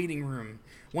in the waiting room.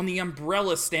 When the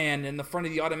umbrella stand in the front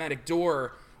of the automatic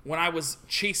door. When I was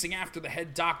chasing after the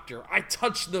head doctor. I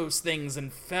touched those things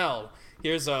and fell.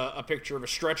 Here's a picture of a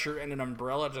stretcher and an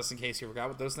umbrella, just in case you forgot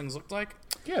what those things looked like.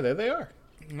 Yeah, there they are.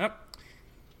 Yep.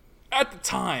 At the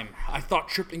time, I thought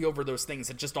tripping over those things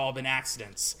had just all been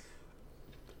accidents.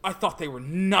 I thought they were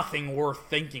nothing worth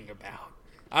thinking about.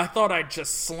 I thought I'd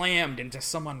just slammed into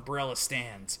some umbrella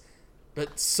stands.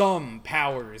 But some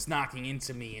power is knocking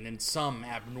into me and in some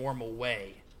abnormal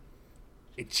way.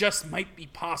 It just might be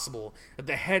possible that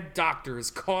the head doctor is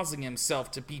causing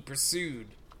himself to be pursued.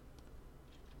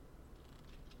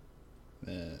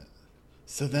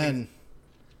 So then...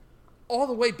 All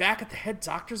the way back at the head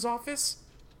doctor's office?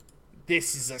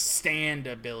 This is a stand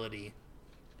ability.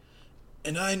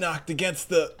 And I knocked against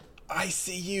the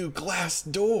ICU glass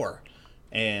door.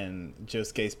 And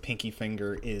Josuke's pinky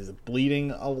finger is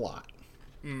bleeding a lot.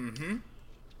 Mm-hmm.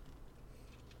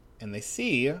 And they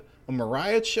see a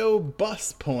Mariah Cho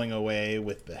bus pulling away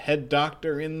with the head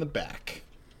doctor in the back.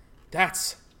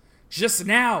 That's just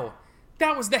now.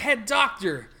 That was the head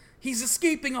doctor. He's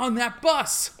escaping on that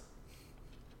bus.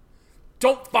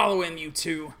 Don't follow him, you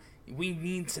two. We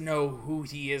need to know who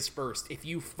he is first. If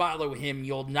you follow him,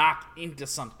 you'll knock into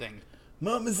something.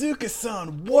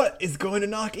 Mamazuka-san, what is going to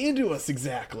knock into us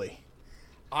exactly?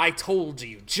 I told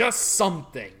you, just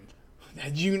something.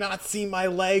 Had you not seen my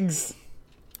legs?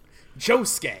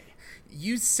 Josuke,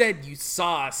 you said you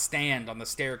saw a stand on the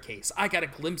staircase. I got a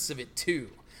glimpse of it too.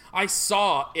 I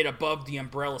saw it above the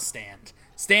umbrella stand.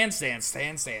 Stand.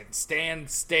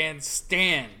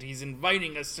 He's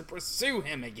inviting us to pursue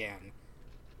him again.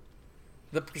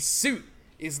 The pursuit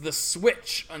is the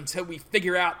switch until we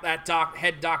figure out that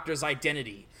head doctor's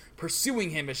identity. Pursuing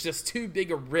him is just too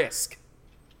big a risk.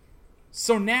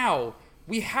 So now,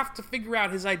 we have to figure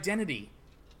out his identity.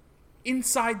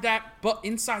 Inside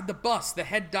the bus, the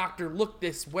head doctor looked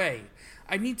this way.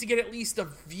 I need to get at least a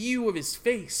view of his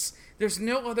face. There's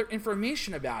no other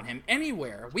information about him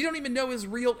anywhere. We don't even know his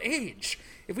real age.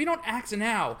 If we don't act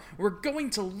now, we're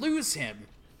going to lose him.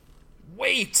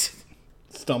 Wait!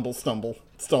 Stumble.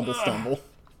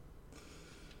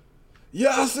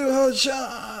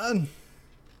 Yasuho-chan!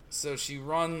 So she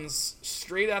runs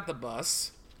straight at the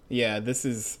bus. Yeah, this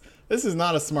is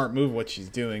not a smart move what she's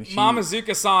doing.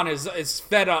 Mamazuka-san is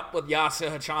fed up with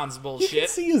Yasuho-chan's bullshit. You can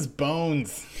see his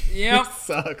bones. Yep. It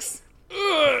sucks.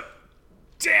 Ugh!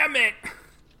 Damn it!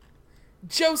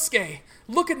 Josuke,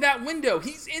 look at that window.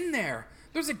 He's in there.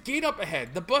 There's a gate up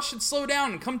ahead. The bus should slow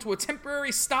down and come to a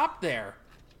temporary stop there.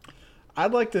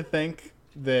 I'd like to think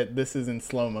that this is in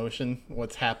slow motion,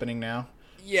 what's happening now.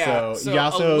 Yeah, so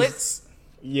Yasuho's...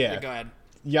 Yeah, go ahead.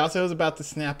 Yasuho's about to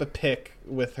snap a pic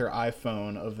with her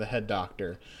iPhone of the head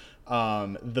doctor.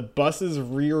 The bus's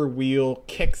rear wheel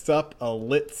kicks up a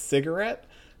lit cigarette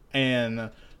and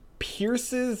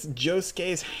pierces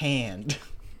Josuke's hand.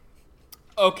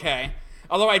 Okay.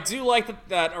 Although I do like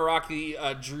that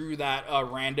Araki drew that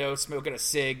rando smoking a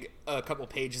cig a couple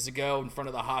pages ago in front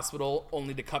of the hospital,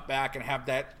 only to cut back and have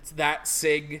that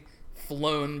cig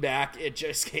flown back at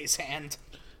Josuke's hand.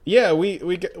 Yeah,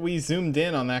 we zoomed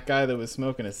in on that guy that was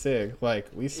smoking a cig. Like,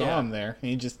 we saw him there.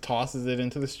 And he just tosses it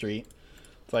into the street.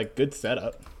 It's like, good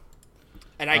setup.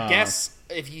 And I guess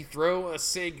if you throw a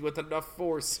cig with enough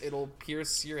force, it'll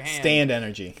pierce your hand. Stand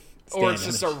energy. Or it's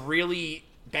just a really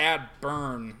bad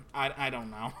burn. I don't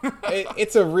know.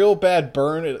 It's a real bad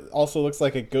burn. It also looks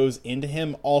like it goes into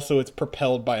him. Also, it's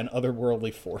propelled by an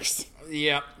otherworldly force.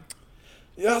 Yep.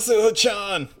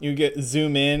 Yasuho-chan! You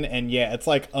zoom in, and yeah, it's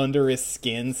like under his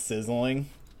skin sizzling.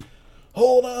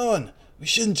 Hold on! We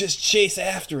shouldn't just chase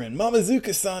after him.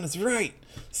 Mamazuka-san is right.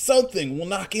 Something will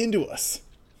knock into us.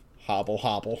 Hobble,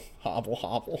 hobble, hobble,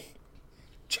 hobble.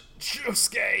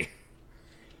 Josuke!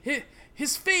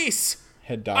 His face!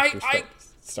 Head doctor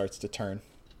starts to turn.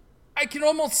 I can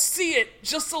almost see it!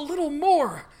 Just a little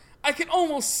more! I can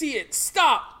almost see it!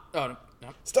 Stop! Oh, no.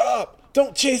 Stop!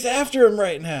 Don't chase after him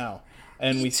right now!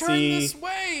 And we turn see this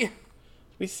way.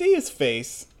 We see his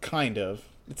face, kind of.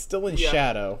 It's still in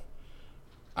shadow.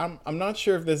 I'm not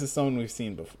sure if this is someone we've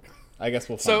seen before. I guess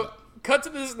we'll find out. Cut to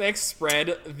this next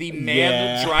spread. The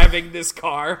man driving this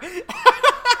car.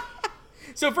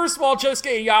 So first of all,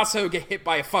 Josuke and Yasuho get hit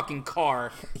by a fucking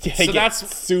car. Yeah, so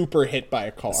that's super hit by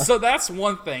a car. So that's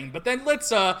one thing. But then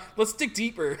let's dig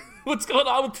deeper. What's going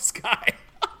on with this guy?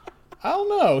 I don't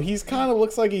know. He's kind of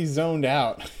looks like he's zoned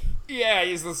out. Yeah,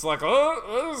 he's just like,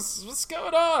 what's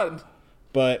going on?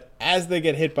 But as they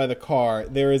get hit by the car,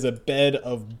 there is a bed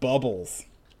of bubbles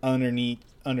underneath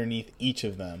each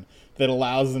of them that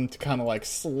allows them to kind of like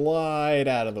slide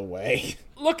out of the way.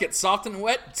 Look at Soft and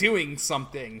Wet doing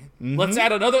something. Mm-hmm. Let's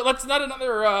add another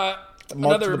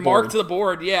mark to the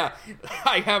board. Yeah,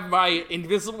 I have my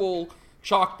invisible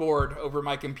chalkboard over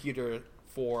my computer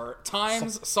for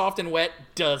times Soft and Wet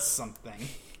does something.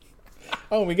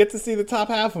 Oh, we get to see the top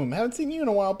half of them. Haven't seen you in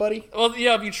a while, buddy. Well,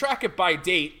 yeah, if you track it by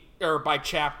date or by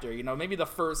chapter, maybe the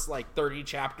first 30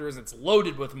 chapters, it's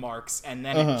loaded with marks, and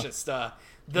then it just the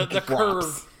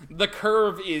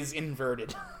curve is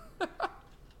inverted.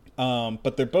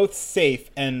 But they're both safe,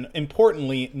 and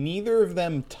importantly, neither of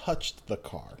them touched the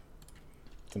car.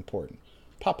 It's important.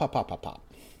 Pop, pop, pop, pop, pop.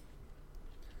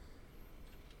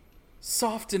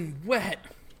 Soft and Wet.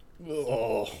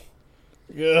 Ugh.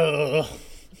 Ugh.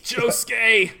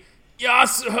 Josuke!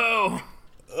 Yasuho!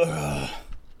 Ugh.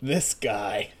 This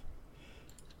guy.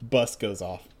 Bus goes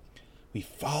off. We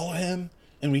follow him,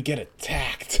 and we get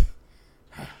attacked.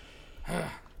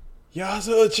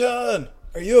 Yasuho-chan!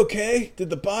 Are you okay?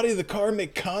 Did the body of the car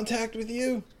make contact with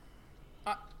you?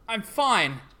 I'm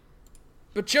fine.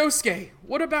 But Josuke,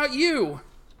 what about you?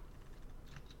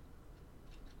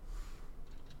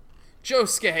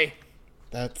 Josuke!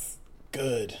 That's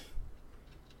good.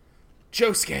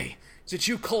 Josuke, did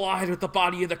you collide with the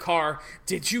body of the car?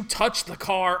 Did you touch the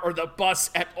car or the bus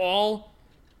at all?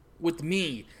 With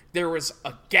me, there was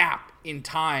a gap in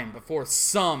time before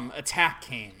some attack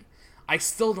came. I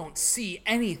still don't see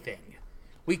anything.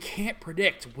 We can't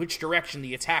predict which direction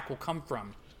the attack will come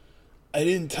from. I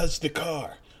didn't touch the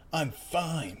car. I'm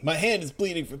fine. My hand is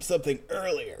bleeding from something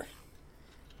earlier.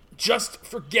 Just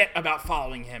forget about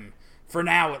following him. For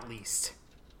now, at least.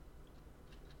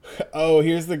 Oh,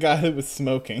 here's the guy that was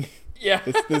smoking. Yeah.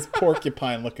 this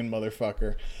porcupine-looking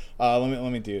motherfucker.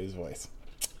 Let me do his voice.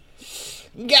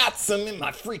 Got some in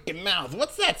my freaking mouth.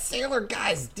 What's that sailor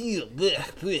guy's deal?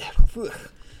 I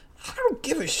don't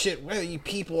give a shit whether you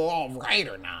people are all right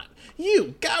or not.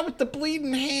 You, guy with the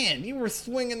bleeding hand, you were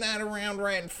swinging that around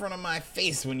right in front of my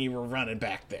face when you were running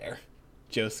back there.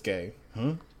 Josuke,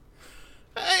 huh?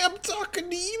 Hey, I'm talking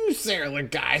to you, sailor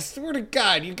guy. Swear to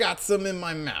God, you got some in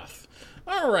my mouth.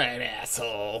 Alright,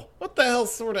 asshole. What the hell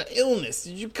sort of illness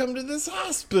did you come to this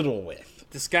hospital with?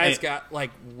 This guy's got,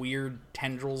 like, weird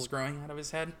tendrils growing out of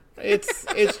his head. It's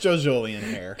JoJolian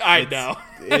hair. I know.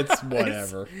 It's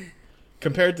whatever.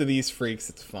 Compared to these freaks,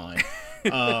 it's fine.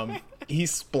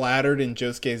 He's splattered in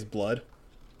Josuke's blood.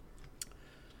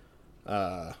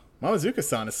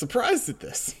 Mamazuka-san is surprised at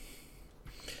this.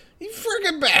 You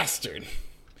friggin' bastard.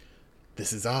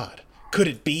 This is odd. Could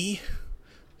it be?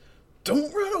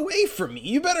 Don't run away from me.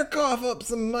 You better cough up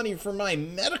some money for my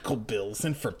medical bills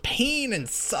and for pain and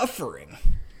suffering.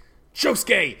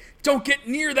 Josuke, don't get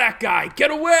near that guy. Get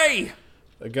away.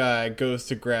 The guy goes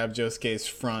to grab Josuke's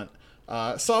front.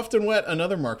 Soft and wet,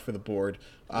 another mark for the board.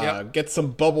 Gets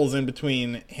some bubbles in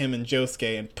between him and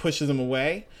Josuke and pushes him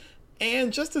away.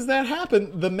 And just as that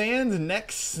happened, the man's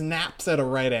neck snaps at a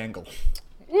right angle.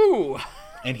 Ooh.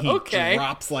 And he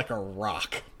drops like a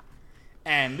rock.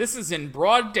 And this is in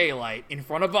broad daylight in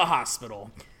front of a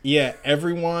hospital. Yeah,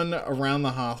 everyone around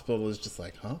the hospital is just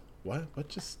like, huh? What? What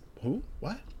just... Who?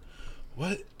 What?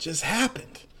 What just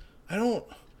happened?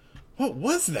 What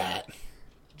was that?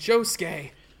 Josuke,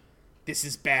 this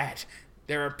is bad.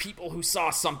 There are people who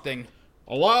saw something.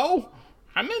 Hello?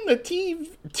 I'm in the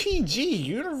TG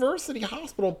University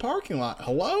Hospital parking lot.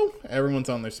 Hello? Everyone's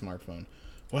on their smartphone.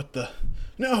 What the...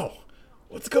 No!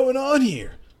 What's going on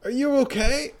here? Are you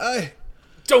okay?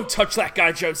 Don't touch that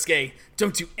guy, Josuke.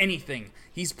 Don't do anything.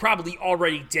 He's probably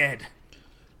already dead.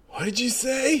 What did you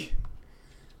say?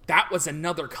 That was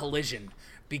another collision.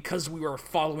 Because we were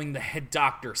following the head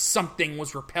doctor, something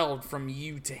was repelled from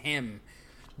you to him.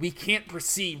 We can't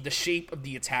perceive the shape of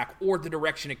the attack or the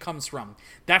direction it comes from.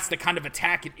 That's the kind of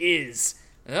attack it is.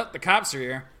 Oh, the cops are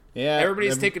here. Yeah.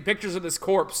 Everybody's taking pictures of this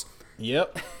corpse.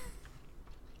 Yep.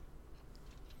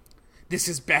 This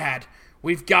is bad.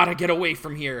 We've got to get away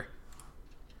from here.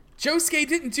 Josuke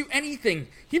didn't do anything.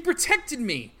 He protected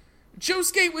me.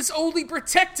 Josuke was only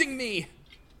protecting me.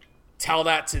 Tell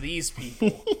that to these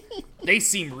people. They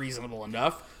seem reasonable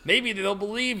enough. Maybe they'll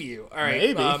believe you. All right,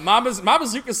 Maybe.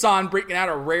 Mamazuka-san breaking out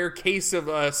a rare case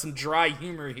of some dry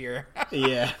humor here.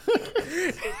 Yeah.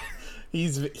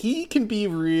 He can be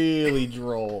really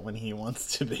droll when he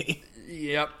wants to be.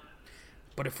 Yep.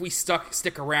 But if we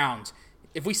stick around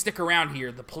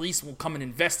here, the police will come and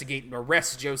investigate and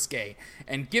arrest Josuke.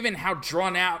 And given how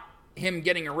drawn out him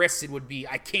getting arrested would be,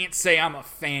 I can't say I'm a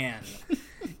fan.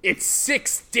 It's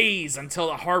 6 days until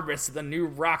the harvest of the new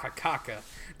Rakakaka.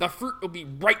 The fruit will be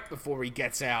ripe before he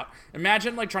gets out.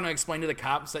 Imagine trying to explain to the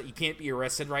cops that you can't be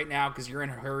arrested right now because you're in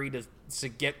a hurry to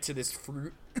get to this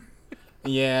fruit.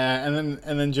 Yeah, and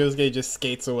then Josuke just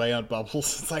skates away on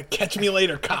bubbles. It's like, catch me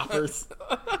later, coppers.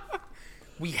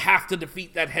 We have to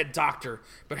defeat that head doctor,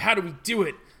 but how do we do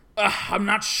it? I'm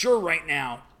not sure right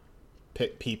now.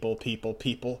 People.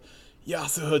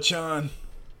 Yasuho-chan.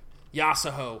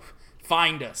 Yasuho,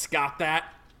 find us. Got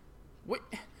that?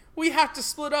 We have to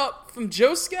split up from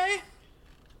Josuke?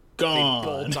 Gone.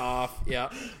 They bolt off, yeah.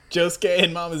 Josuke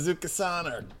and Mamazuka-san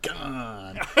are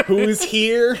gone. Who's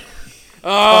here?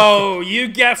 Oh, you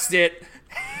guessed it.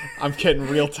 I'm getting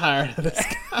real tired of this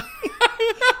guy.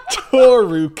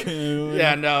 Toru-kun.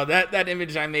 Yeah, no, that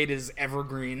image I made is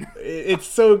evergreen. It's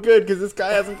so good because this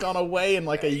guy hasn't gone away in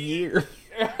like a year.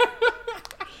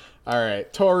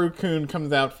 Alright, Toru-kun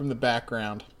comes out from the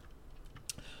background.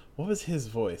 What was his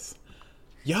voice?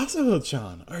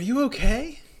 Yasuho-chan, are you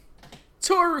okay?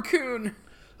 Toru-kun!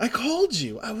 I called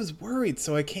you. I was worried,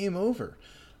 so I came over.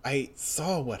 I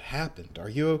saw what happened. Are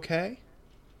you okay?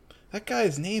 That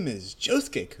guy's name is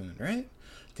Josuke-kun, right?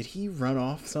 Did he run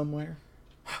off somewhere?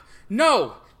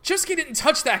 No! Josuke didn't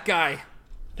touch that guy!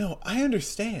 No, I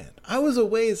understand. I was a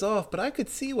ways off, but I could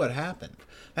see what happened.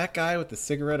 That guy with the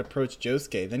cigarette approached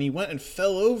Josuke, then he went and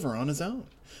fell over on his own.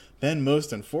 Then,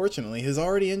 most unfortunately, his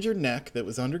already injured neck that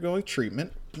was undergoing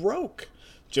treatment broke.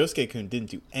 Josuke-kun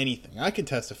didn't do anything. I can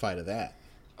testify to that.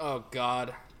 Oh,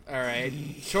 God. Alright.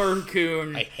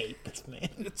 Toru-kun. I hate this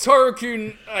man.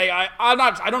 Toru-kun,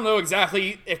 I don't know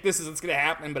exactly if this is what's going to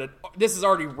happen, but this is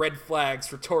already red flags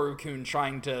for Toru-kun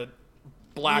trying to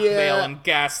blackmail and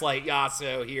gaslight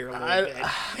Yasuo here a little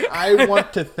bit. I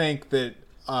want to think that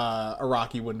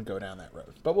Araki wouldn't go down that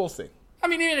road, but we'll see. I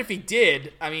mean, even if he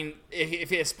did, if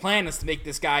his plan is to make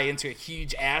this guy into a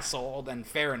huge asshole, then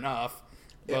fair enough.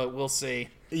 But we'll see.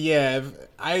 Yeah,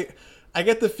 I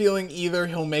get the feeling either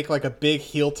he'll make like a big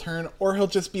heel turn, or he'll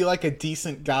just be like a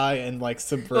decent guy and like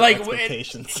subvert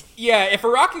expectations. Yeah, if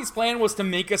Araki's plan was to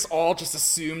make us all just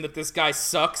assume that this guy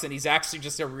sucks and he's actually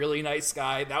just a really nice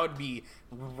guy, that would be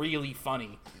really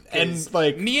funny. And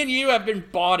like me and you have been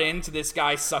bought into this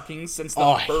guy sucking since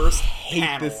the first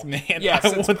panel. This man. Yeah,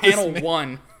 since panel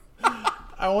 1.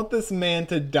 I want this man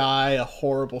to die a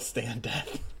horrible stand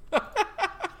death.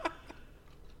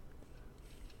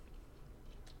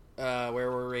 Where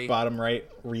were we? Bottom right,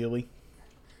 really?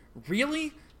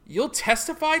 Really? You'll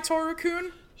testify,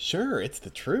 Toru-kun? Sure, it's the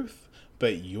truth.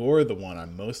 But you're the one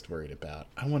I'm most worried about.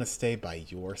 I want to stay by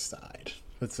your side.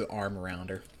 Puts the arm around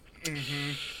her.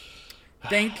 Mm-hmm.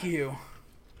 Thank you.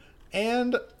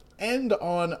 And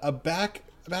on a back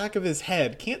of his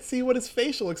head. Can't see what his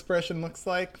facial expression looks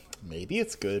like. Maybe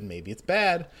it's good, maybe it's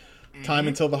bad. Time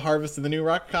until the harvest of the new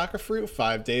Rockaka fruit.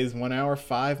 5 days, 1 hour,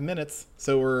 5 minutes.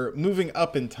 So we're moving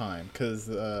up in time, because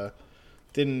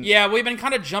Yeah, we've been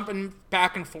kind of jumping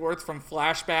back and forth from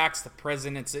flashbacks to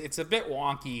present. It's a bit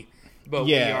wonky, but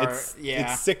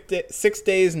it's 6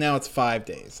 days, now it's 5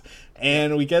 days.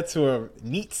 And we get to a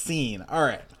neat scene.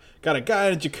 Alright, got a guy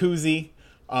in a jacuzzi,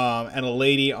 and a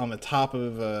lady on the top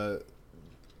of a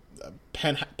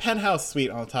penthouse suite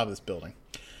on the top of this building.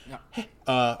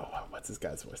 What's this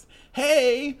guy's voice?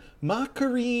 Hey,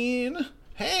 Macarene.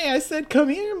 Hey, I said come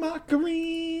here,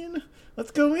 Macarene.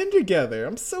 Let's go in together.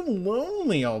 I'm so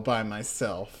lonely all by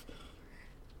myself.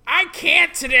 I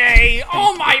can't today.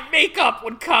 All my makeup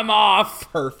would come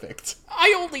off. Perfect.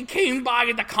 I only came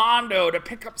by the condo to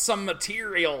pick up some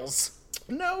materials.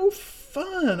 No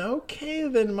fun. Okay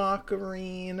then,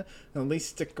 Macarene. At least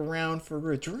stick around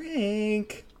for a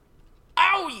drink.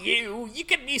 Oh, you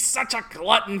can be such a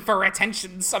glutton for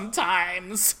attention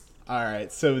sometimes.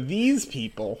 Alright, so these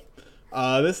people,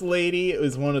 this lady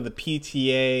is one of the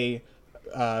PTA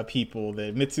people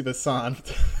that Mitsuba-san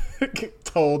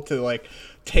told to, like,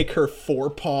 take her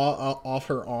forepaw off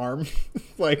her arm.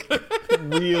 Like,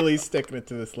 really sticking it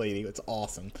to this lady. It's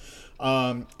awesome.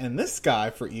 And this guy,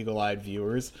 for eagle-eyed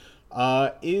viewers,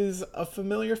 is a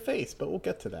familiar face, but we'll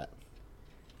get to that.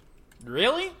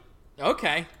 Really?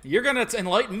 Okay. You're gonna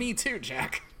enlighten me too,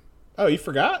 Jack. Oh, you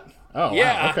forgot? Oh,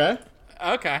 yeah. Wow. Okay.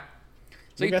 Okay.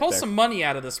 So you pull some money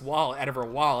out of this wallet, out of her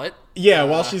wallet. Yeah,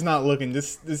 while she's not looking,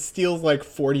 this steals like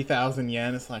 40,000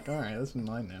 yen. It's like, all right, this is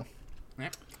mine now. Yeah.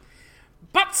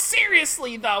 But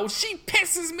seriously, though, she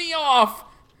pisses me off.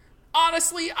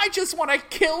 Honestly, I just want to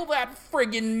kill that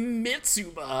friggin'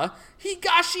 Mitsuba.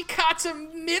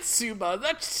 Higashikata Mitsuba,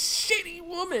 that shitty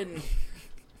woman.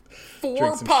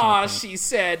 Forepaw, she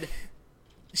said.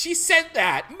 She said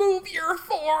that. Move your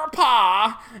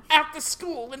forepaw at the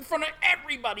school in front of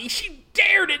everybody. She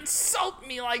dared insult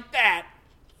me like that.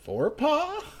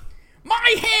 Forepaw?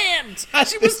 My hand!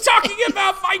 She was talking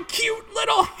about my cute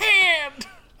little hand!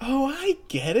 Oh, I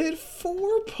get it.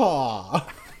 Forepaw.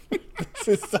 This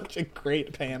is such a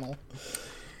great panel.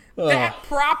 That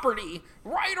property,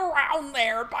 right around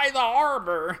there by the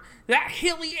harbor, that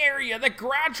hilly area that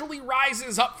gradually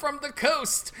rises up from the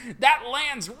coast, that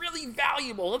land's really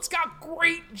valuable. It's got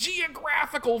great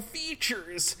geographical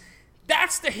features.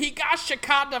 That's the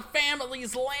Higashikata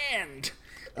family's land.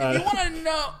 If you want to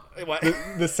know... What?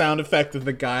 The sound effect of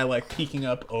the guy, like, peeking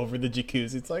up over the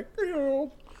jacuzzi, it's like...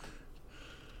 Ew.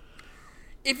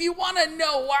 If you want to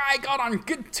know why I got on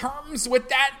good terms with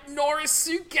that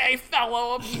Norisuke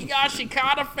fellow of the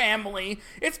Higashikata family,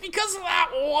 it's because of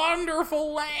that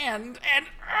wonderful land. And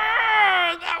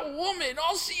that woman,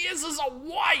 all she is a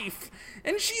wife.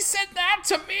 And she said that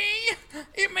to me.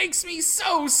 It makes me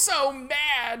so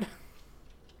mad.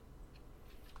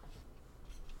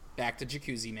 Back to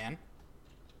Jacuzzi Man.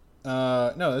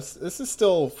 No, this is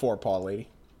still Forepaw Lady.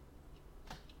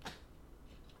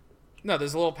 No,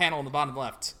 there's a little panel in the bottom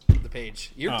left of the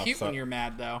page. You're cute when you're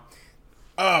mad, though.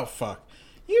 Oh, fuck.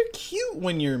 You're cute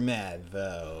when you're mad,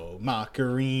 though,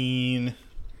 Macarene.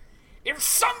 If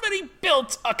somebody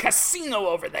built a casino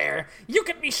over there, you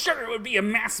can be sure it would be a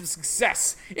massive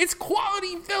success. It's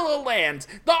quality villa land,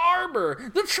 the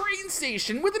harbor, the train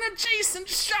station with an adjacent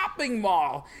shopping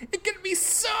mall. It could be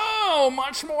so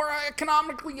much more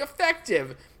economically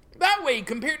effective. That way,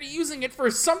 compared to using it for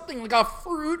something like a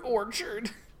fruit orchard.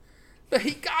 The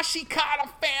Higashikata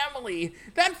family.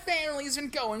 That family's been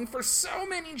going for so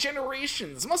many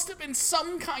generations. Must have been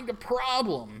some kind of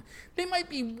problem. They might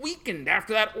be weakened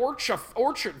after that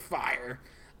orchard fire.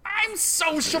 I'm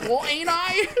sociable, ain't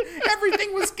I?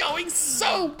 Everything was going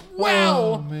so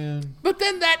well. Oh, man. But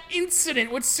then that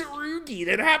incident with Tsurugi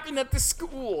that happened at the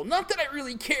school. Not that I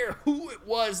really care who it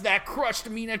was that crushed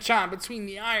Mina-chan between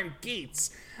the iron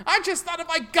gates. I just thought if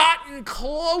I gotten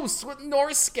close with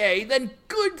Norsuke, then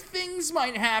good things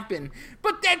might happen.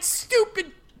 But that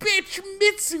stupid bitch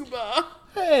Mitsuba,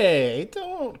 Hey,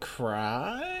 don't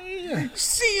cry.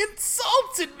 she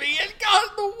insulted me and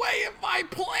got in the way of my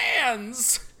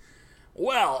plans.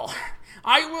 Well,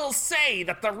 I will say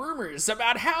that the rumors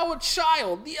about how a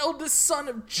child, the eldest son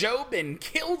of Jobin,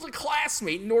 killed a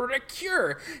classmate in order to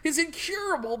cure his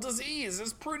incurable disease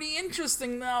is pretty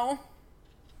interesting, though.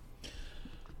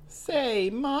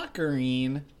 Say,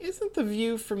 Macarene, isn't the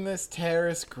view from this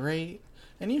terrace great?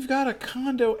 And you've got a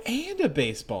condo and a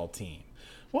baseball team.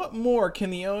 What more can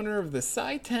the owner of the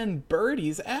Saiten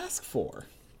Birdies ask for?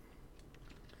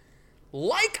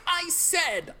 Like I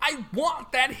said, I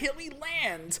want that hilly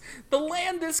land. The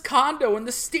land this condo and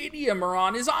the stadium are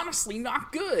on is honestly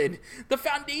not good. The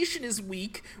foundation is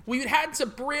weak. We had to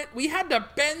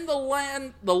bend the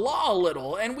law a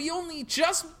little, and we only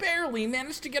just barely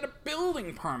managed to get a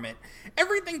building permit.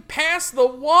 Everything past the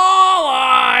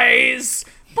walleyes.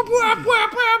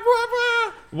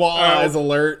 Walleyes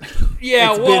alert.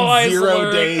 Yeah, it's walleyes been 0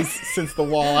 alert. days since the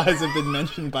walleyes have been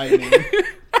mentioned by name.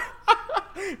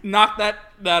 Knock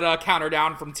that counter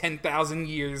down from 10,000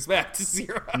 years back to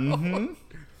 0. Mm-hmm.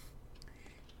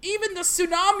 Even the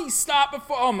tsunami stopped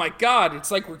before. Oh my god!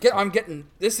 It's like I'm getting.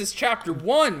 This is chapter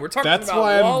 1. We're talking That's about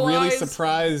why I'm walleyes. really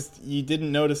surprised you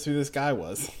didn't notice who this guy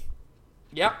was.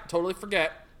 Yep, totally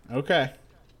forget. Okay.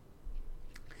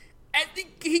 And the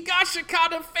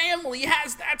Higashikata family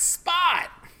has that spot.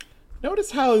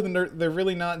 Notice how they're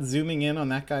really not zooming in on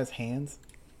that guy's hands?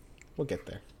 We'll get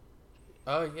there.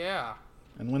 Oh yeah.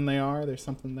 And when they are, there's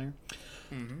something there.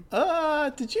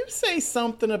 Mm-hmm. Did you say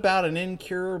something about an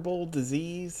incurable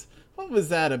disease? What was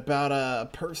that about a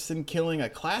person killing a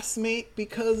classmate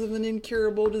because of an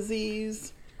incurable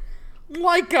disease?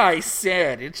 Like I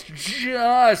said, it's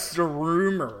just a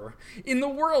rumor. In the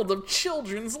world of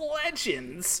children's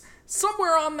legends,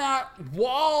 somewhere on that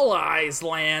walleyes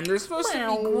land, there's supposed to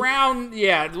be ground.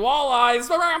 Yeah, walleyes.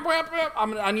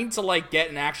 I need to get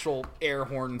an actual air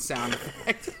horn sound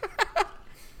effect.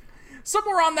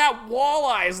 Somewhere on that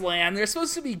walleyes land, there's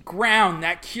supposed to be ground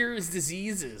that cures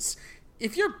diseases.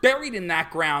 If you're buried in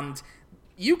that ground,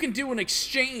 you can do an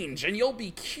exchange and you'll be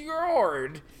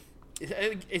cured.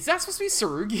 Is that supposed to be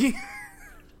Tsurugi?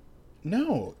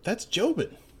 No, that's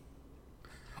Jobin.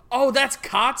 Oh, that's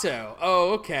Kato.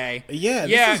 Oh, okay. Yeah,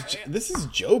 this is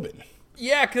Jobin.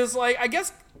 Yeah, because, I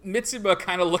guess Mitsuba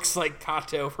kind of looks like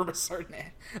Kato from a certain...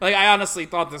 I honestly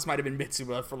thought this might have been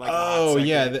Mitsuba for, a hot second.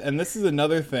 Yeah, and this is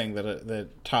another thing that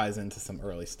ties into some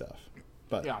early stuff.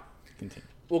 But, yeah. Continue.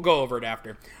 We'll go over it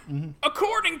after. Mm-hmm.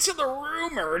 According to the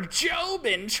rumor,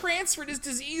 Jobin transferred his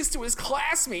disease to his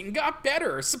classmate and got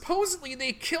better. Supposedly,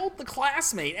 they killed the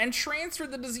classmate and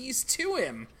transferred the disease to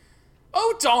him.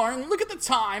 Oh darn, look at the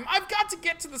time. I've got to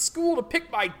get to the school to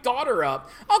pick my daughter up.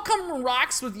 I'll come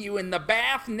relax with you in the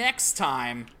bath next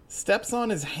time. Steps on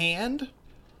his hand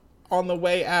on the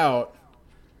way out,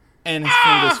 and his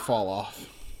fingers fall off.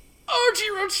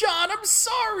 Ojiro-chan, I'm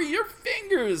sorry, your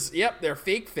fingers. Yep, they're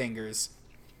fake fingers.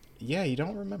 Yeah, you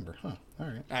don't remember, huh? All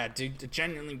right. I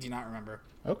genuinely do not remember.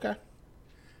 Okay.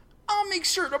 I'll make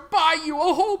sure to buy you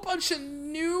a whole bunch of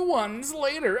new ones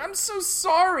later. I'm so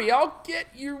sorry. I'll get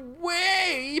you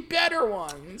way better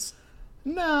ones.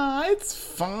 Nah, it's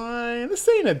fine. This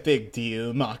ain't a big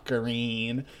deal,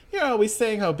 Macarene. You're always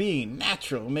saying how being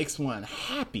natural makes one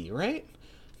happy, right?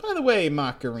 By the way,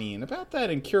 Macarene, about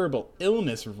that incurable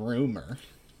illness rumor.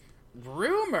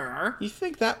 Rumor? You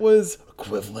think that was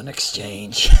equivalent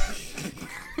exchange?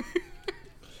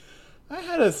 I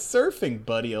had a surfing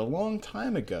buddy a long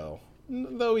time ago,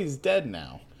 though he's dead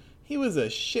now. He was a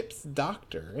ship's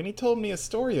doctor, and he told me a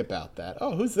story about that.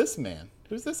 Oh, who's this man?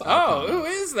 Who's this icon? Oh, who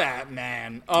is that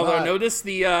man? Although, notice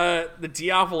the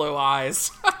Diavolo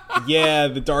eyes. Yeah,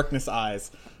 the darkness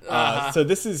eyes. So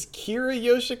this is Kira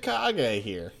Yoshikage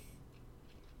here.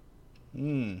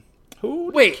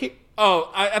 Who? Wait.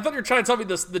 I thought you were trying to tell me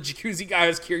this. The jacuzzi guy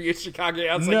was Kira Yoshikage.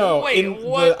 I was no, wait, in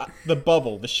what? The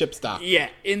bubble, the ship's doctor. Yeah,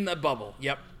 in the bubble.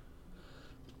 Yep.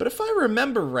 But if I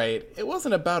remember right, it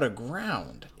wasn't about a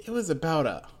ground. It was about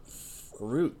a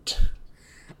fruit.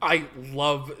 I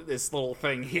love this little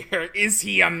thing here. Is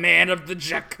he a man of the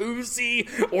jacuzzi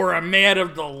or a man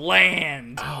of the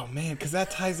land? Oh, man, because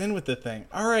that ties in with the thing.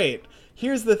 All right,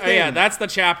 here's the thing. Oh, yeah, that's the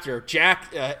chapter.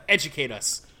 Jack, educate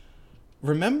us.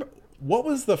 Remember, what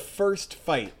was the first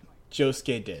fight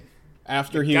Josuke did?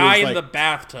 After he Guy was in the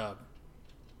bathtub.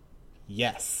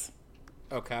 Yes.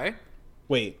 Okay.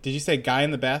 Wait, did you say guy in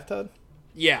the bathtub?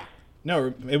 Yeah.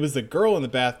 No, it was the girl in the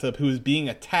bathtub who was being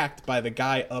attacked by the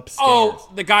guy upstairs.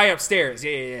 Oh, the guy upstairs.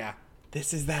 Yeah.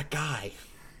 This is that guy.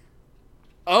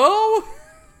 Oh,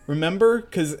 Remember?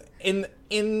 Because in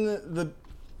the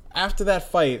after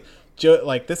that fight,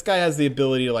 like this guy has the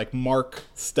ability to like mark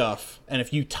stuff, and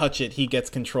if you touch it, he gets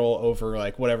control over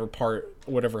like whatever part,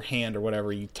 whatever hand or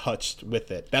whatever you touched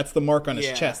with it. That's the mark on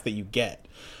his chest that you get.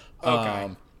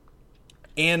 okay.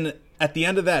 And at the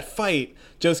end of that fight,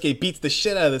 Josuke beats the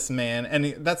shit out of this man,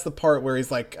 and that's the part where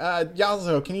he's like,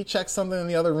 Yasuo, can you check something in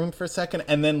the other room for a second?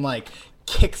 And then like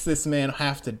kicks this man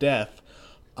half to death.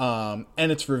 And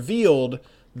it's revealed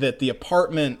that the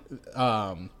apartment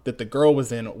that the girl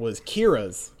was in was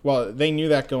Kira's. Well, they knew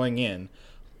that going in,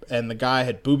 and the guy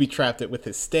had booby-trapped it with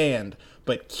his stand,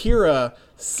 but Kira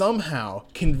somehow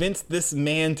convinced this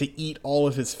man to eat all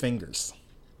of his fingers.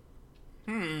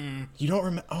 You don't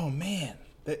remember? Oh, man.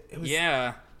 It was...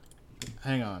 Yeah.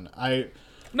 Hang on.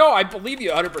 No, I believe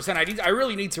you 100%. I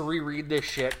really need to reread this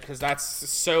shit because that's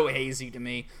so hazy to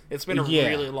me. It's been a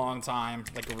really long time,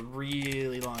 like a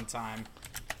really long time.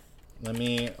 Let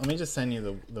me just send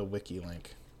you the wiki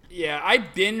link. Yeah, I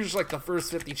binged like the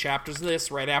first 50 chapters of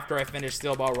this right after I finished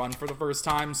Steel Ball Run for the first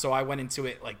time, so I went into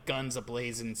it like guns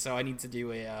a-blazing. So I need to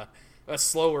do a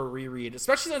slower reread,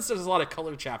 especially since there's a lot of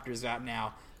color chapters out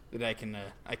now that I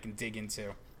can dig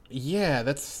into. Yeah,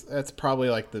 that's probably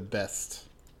like the best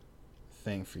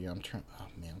thing for you. I'm trying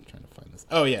to find this.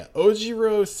 Oh yeah,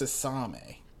 Ojiro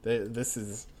Sasame. This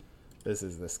is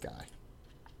this guy.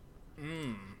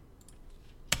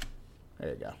 There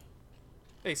you go.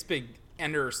 Nice big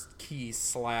enter key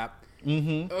slap.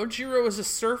 Mm-hmm. Ojiro is a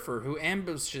surfer who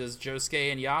ambushes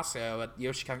Josuke and Yasuo at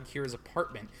Yoshikage Kira's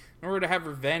apartment in order to have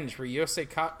revenge for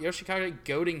Yoshikage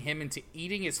goading him into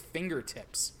eating his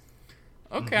fingertips.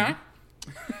 Okay.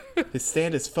 Mm-hmm. His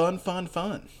stand is fun.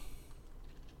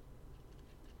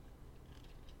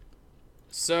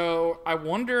 So, I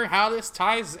wonder how this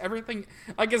ties everything...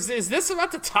 Like, is this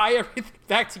about to tie everything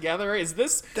back together? Is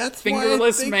this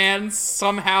fingerless man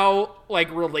somehow, like,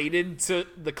 related to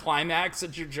the climax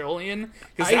of Jojolion?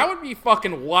 Because that would be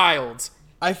fucking wild.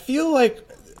 I feel like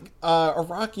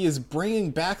Araki is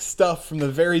bringing back stuff from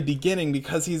the very beginning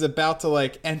because he's about to,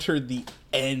 like, enter the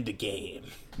end game.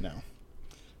 No.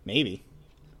 Maybe.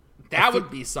 That would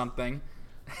be something.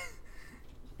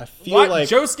 I feel like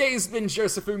Josuke's been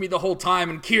Josefumi the whole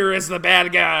time, and Kira's the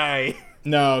bad guy.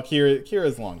 No,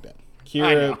 Kira's long dead.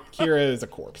 Kira is a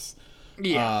corpse.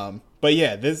 Yeah. But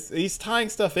yeah, he's tying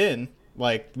stuff in.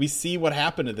 Like we see what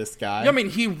happened to this guy. I mean,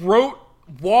 he wrote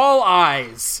wall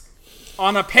eyes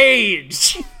on a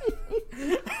page.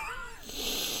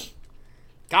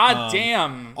 God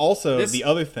damn. Also, the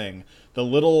other thing, the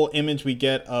little image we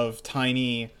get of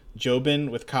tiny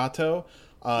Jobin with Kato.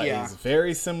 Is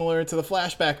very similar to the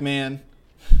flashback man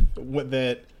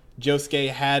that Josuke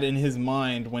had in his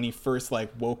mind when he first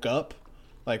like woke up,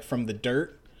 like from the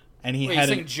dirt, and he had.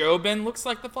 You think Jobin looks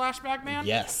like the flashback man?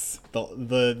 Yes,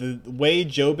 the way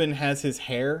Jobin has his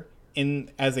hair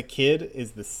in as a kid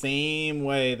is the same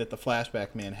way that the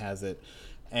flashback man has it,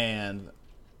 and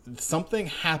something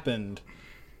happened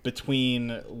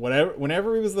between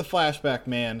whenever he was the flashback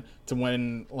man to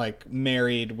when like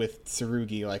married with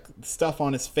Tsurugi, like stuff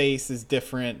on his face is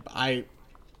different. I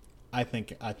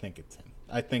think it's him.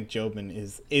 I think Jobin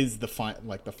is the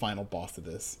final boss of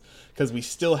this because we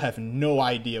still have no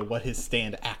idea what his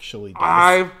stand actually does.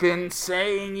 I've been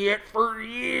saying it for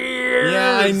years.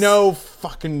 Yeah, I know.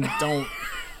 Fucking don't.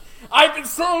 I've been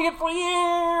saying it for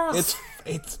years.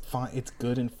 It's fine. It's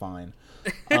good and fine.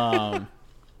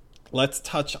 Let's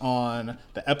touch on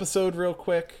the episode real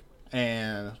quick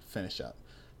and finish up.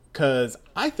 Because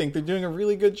I think they're doing a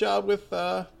really good job with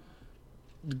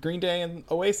Green Day and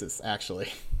Oasis,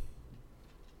 actually.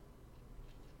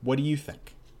 What do you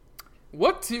think?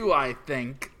 What do I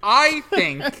think? I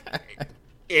think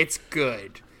it's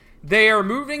good. They are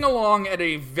moving along at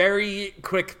a very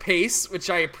quick pace, which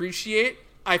I appreciate.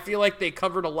 I feel like they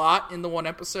covered a lot in the one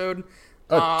episode.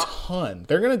 A ton.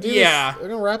 They're gonna do this. They're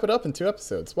gonna wrap it up in 2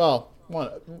 episodes. Well,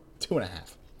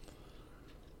 2.5.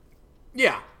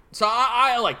 Yeah. So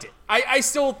I liked it. I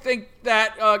still think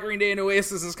that Green Day and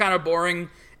Oasis is kind of boring,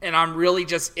 and I'm really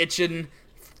just itching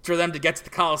for them to get to the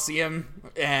Coliseum.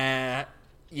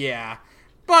 Yeah.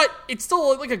 But it's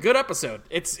still like a good episode.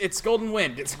 It's Golden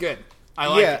Wind. It's good. I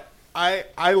like it.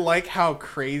 I like how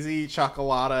crazy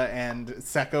Chocolata and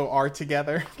Seko are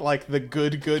together. Like the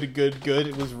good.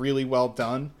 It was really well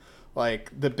done.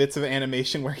 Like the bits of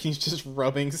animation where he's just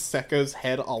rubbing Seko's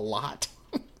head a lot.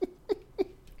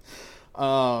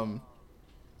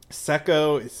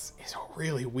 Seko is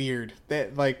really weird.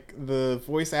 That like the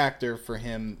voice actor for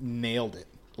him nailed it.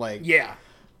 Like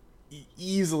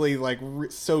easily like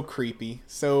so creepy,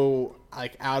 so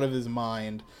like out of his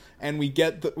mind. and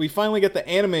we finally get the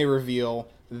anime reveal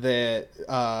that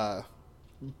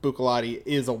Bucalati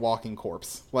is a walking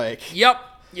corpse. Like,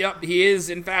 Yep, he is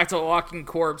in fact a walking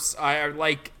corpse. I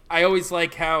always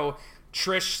like how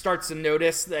Trish starts to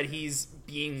notice that he's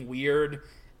being weird,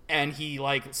 and he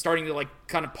like starting to like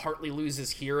kind of partly lose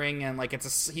his hearing, and like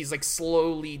he's like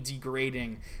slowly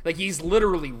degrading. Like he's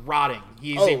literally rotting.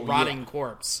 He's a rotting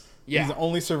corpse. Yeah. He's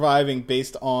only surviving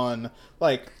based on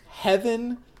like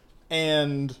heaven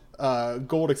and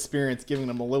gold experience giving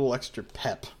him a little extra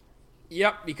pep.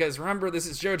 Yep, because remember, this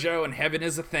is JoJo, and heaven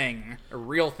is a thing, a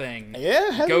real thing.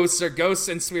 Yeah, heaven. Ghosts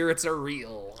and spirits are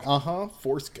real.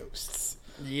 Force ghosts.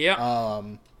 Yep.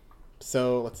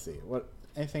 So let's see,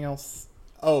 anything else?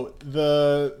 Oh,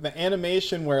 the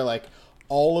animation where like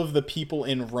all of the people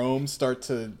in Rome start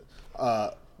to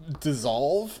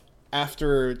dissolve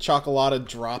after Chocolata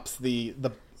drops the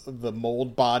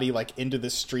mold body like into the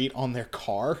street on their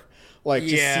car. Like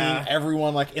just seeing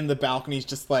everyone like in the balconies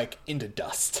just like into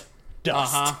dust.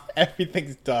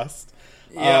 Everything's dust.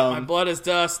 Yeah, my blood is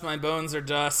dust, my bones are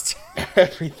dust.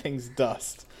 Everything's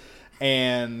dust.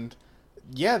 And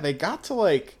yeah, they got to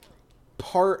like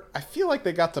I feel like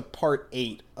they got to part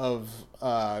 8 of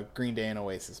Green Day and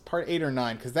Oasis. Part 8 or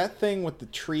 9, because that thing with the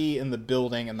tree and the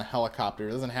building and the helicopter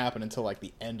doesn't happen until like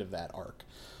the end of that arc.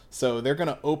 So they're going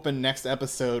to open next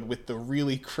episode with the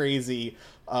really crazy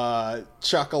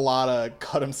Chocolata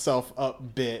cut himself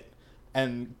up bit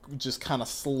and just kind of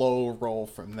slow roll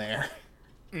from there.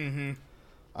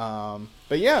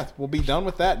 But yeah, we'll be done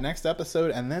with that next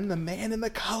episode. And then the Man in the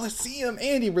Coliseum.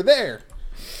 Andy, we're there.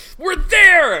 We're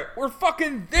there! We're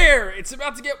fucking there! It's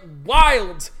about to get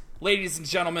wild, ladies and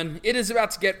gentlemen. It is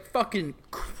about to get fucking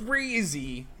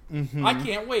crazy. I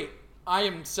can't wait. I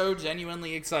am so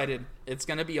genuinely excited. It's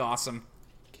gonna be awesome.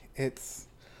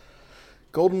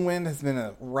 Golden Wind has been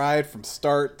a ride from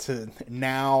start to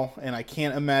now, and I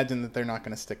can't imagine that they're not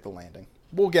going to stick the landing.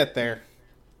 We'll get there.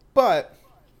 But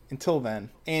until then,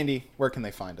 Andy, where can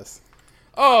they find us?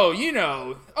 You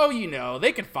know,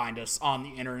 they can find us on the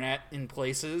internet in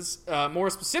places. More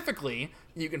specifically,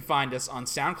 you can find us on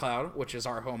SoundCloud, which is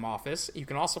our home office. You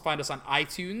can also find us on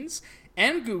iTunes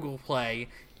and Google Play,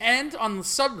 and on the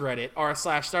subreddit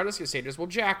r/Stardust Crusaders. Well,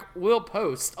 Jack will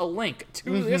post a link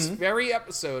to this very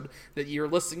episode that you're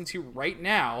listening to right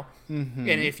now. And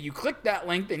if you click that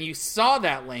link, then you saw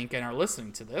that link and are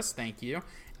listening to this. Thank you.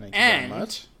 Thank you very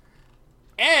much.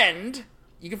 And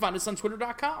you can find us on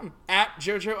twitter.com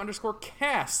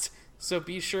 @JoJo_cast. So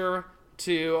be sure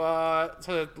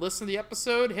to listen to the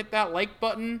episode, hit that like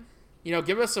button,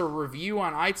 give us a review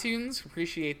on iTunes.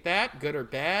 Appreciate that, good or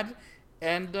bad.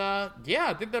 And I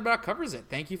think that about covers it.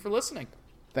 Thank you for listening.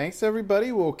 Thanks,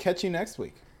 everybody. We'll catch you next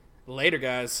week. Later,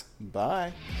 guys.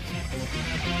 Bye.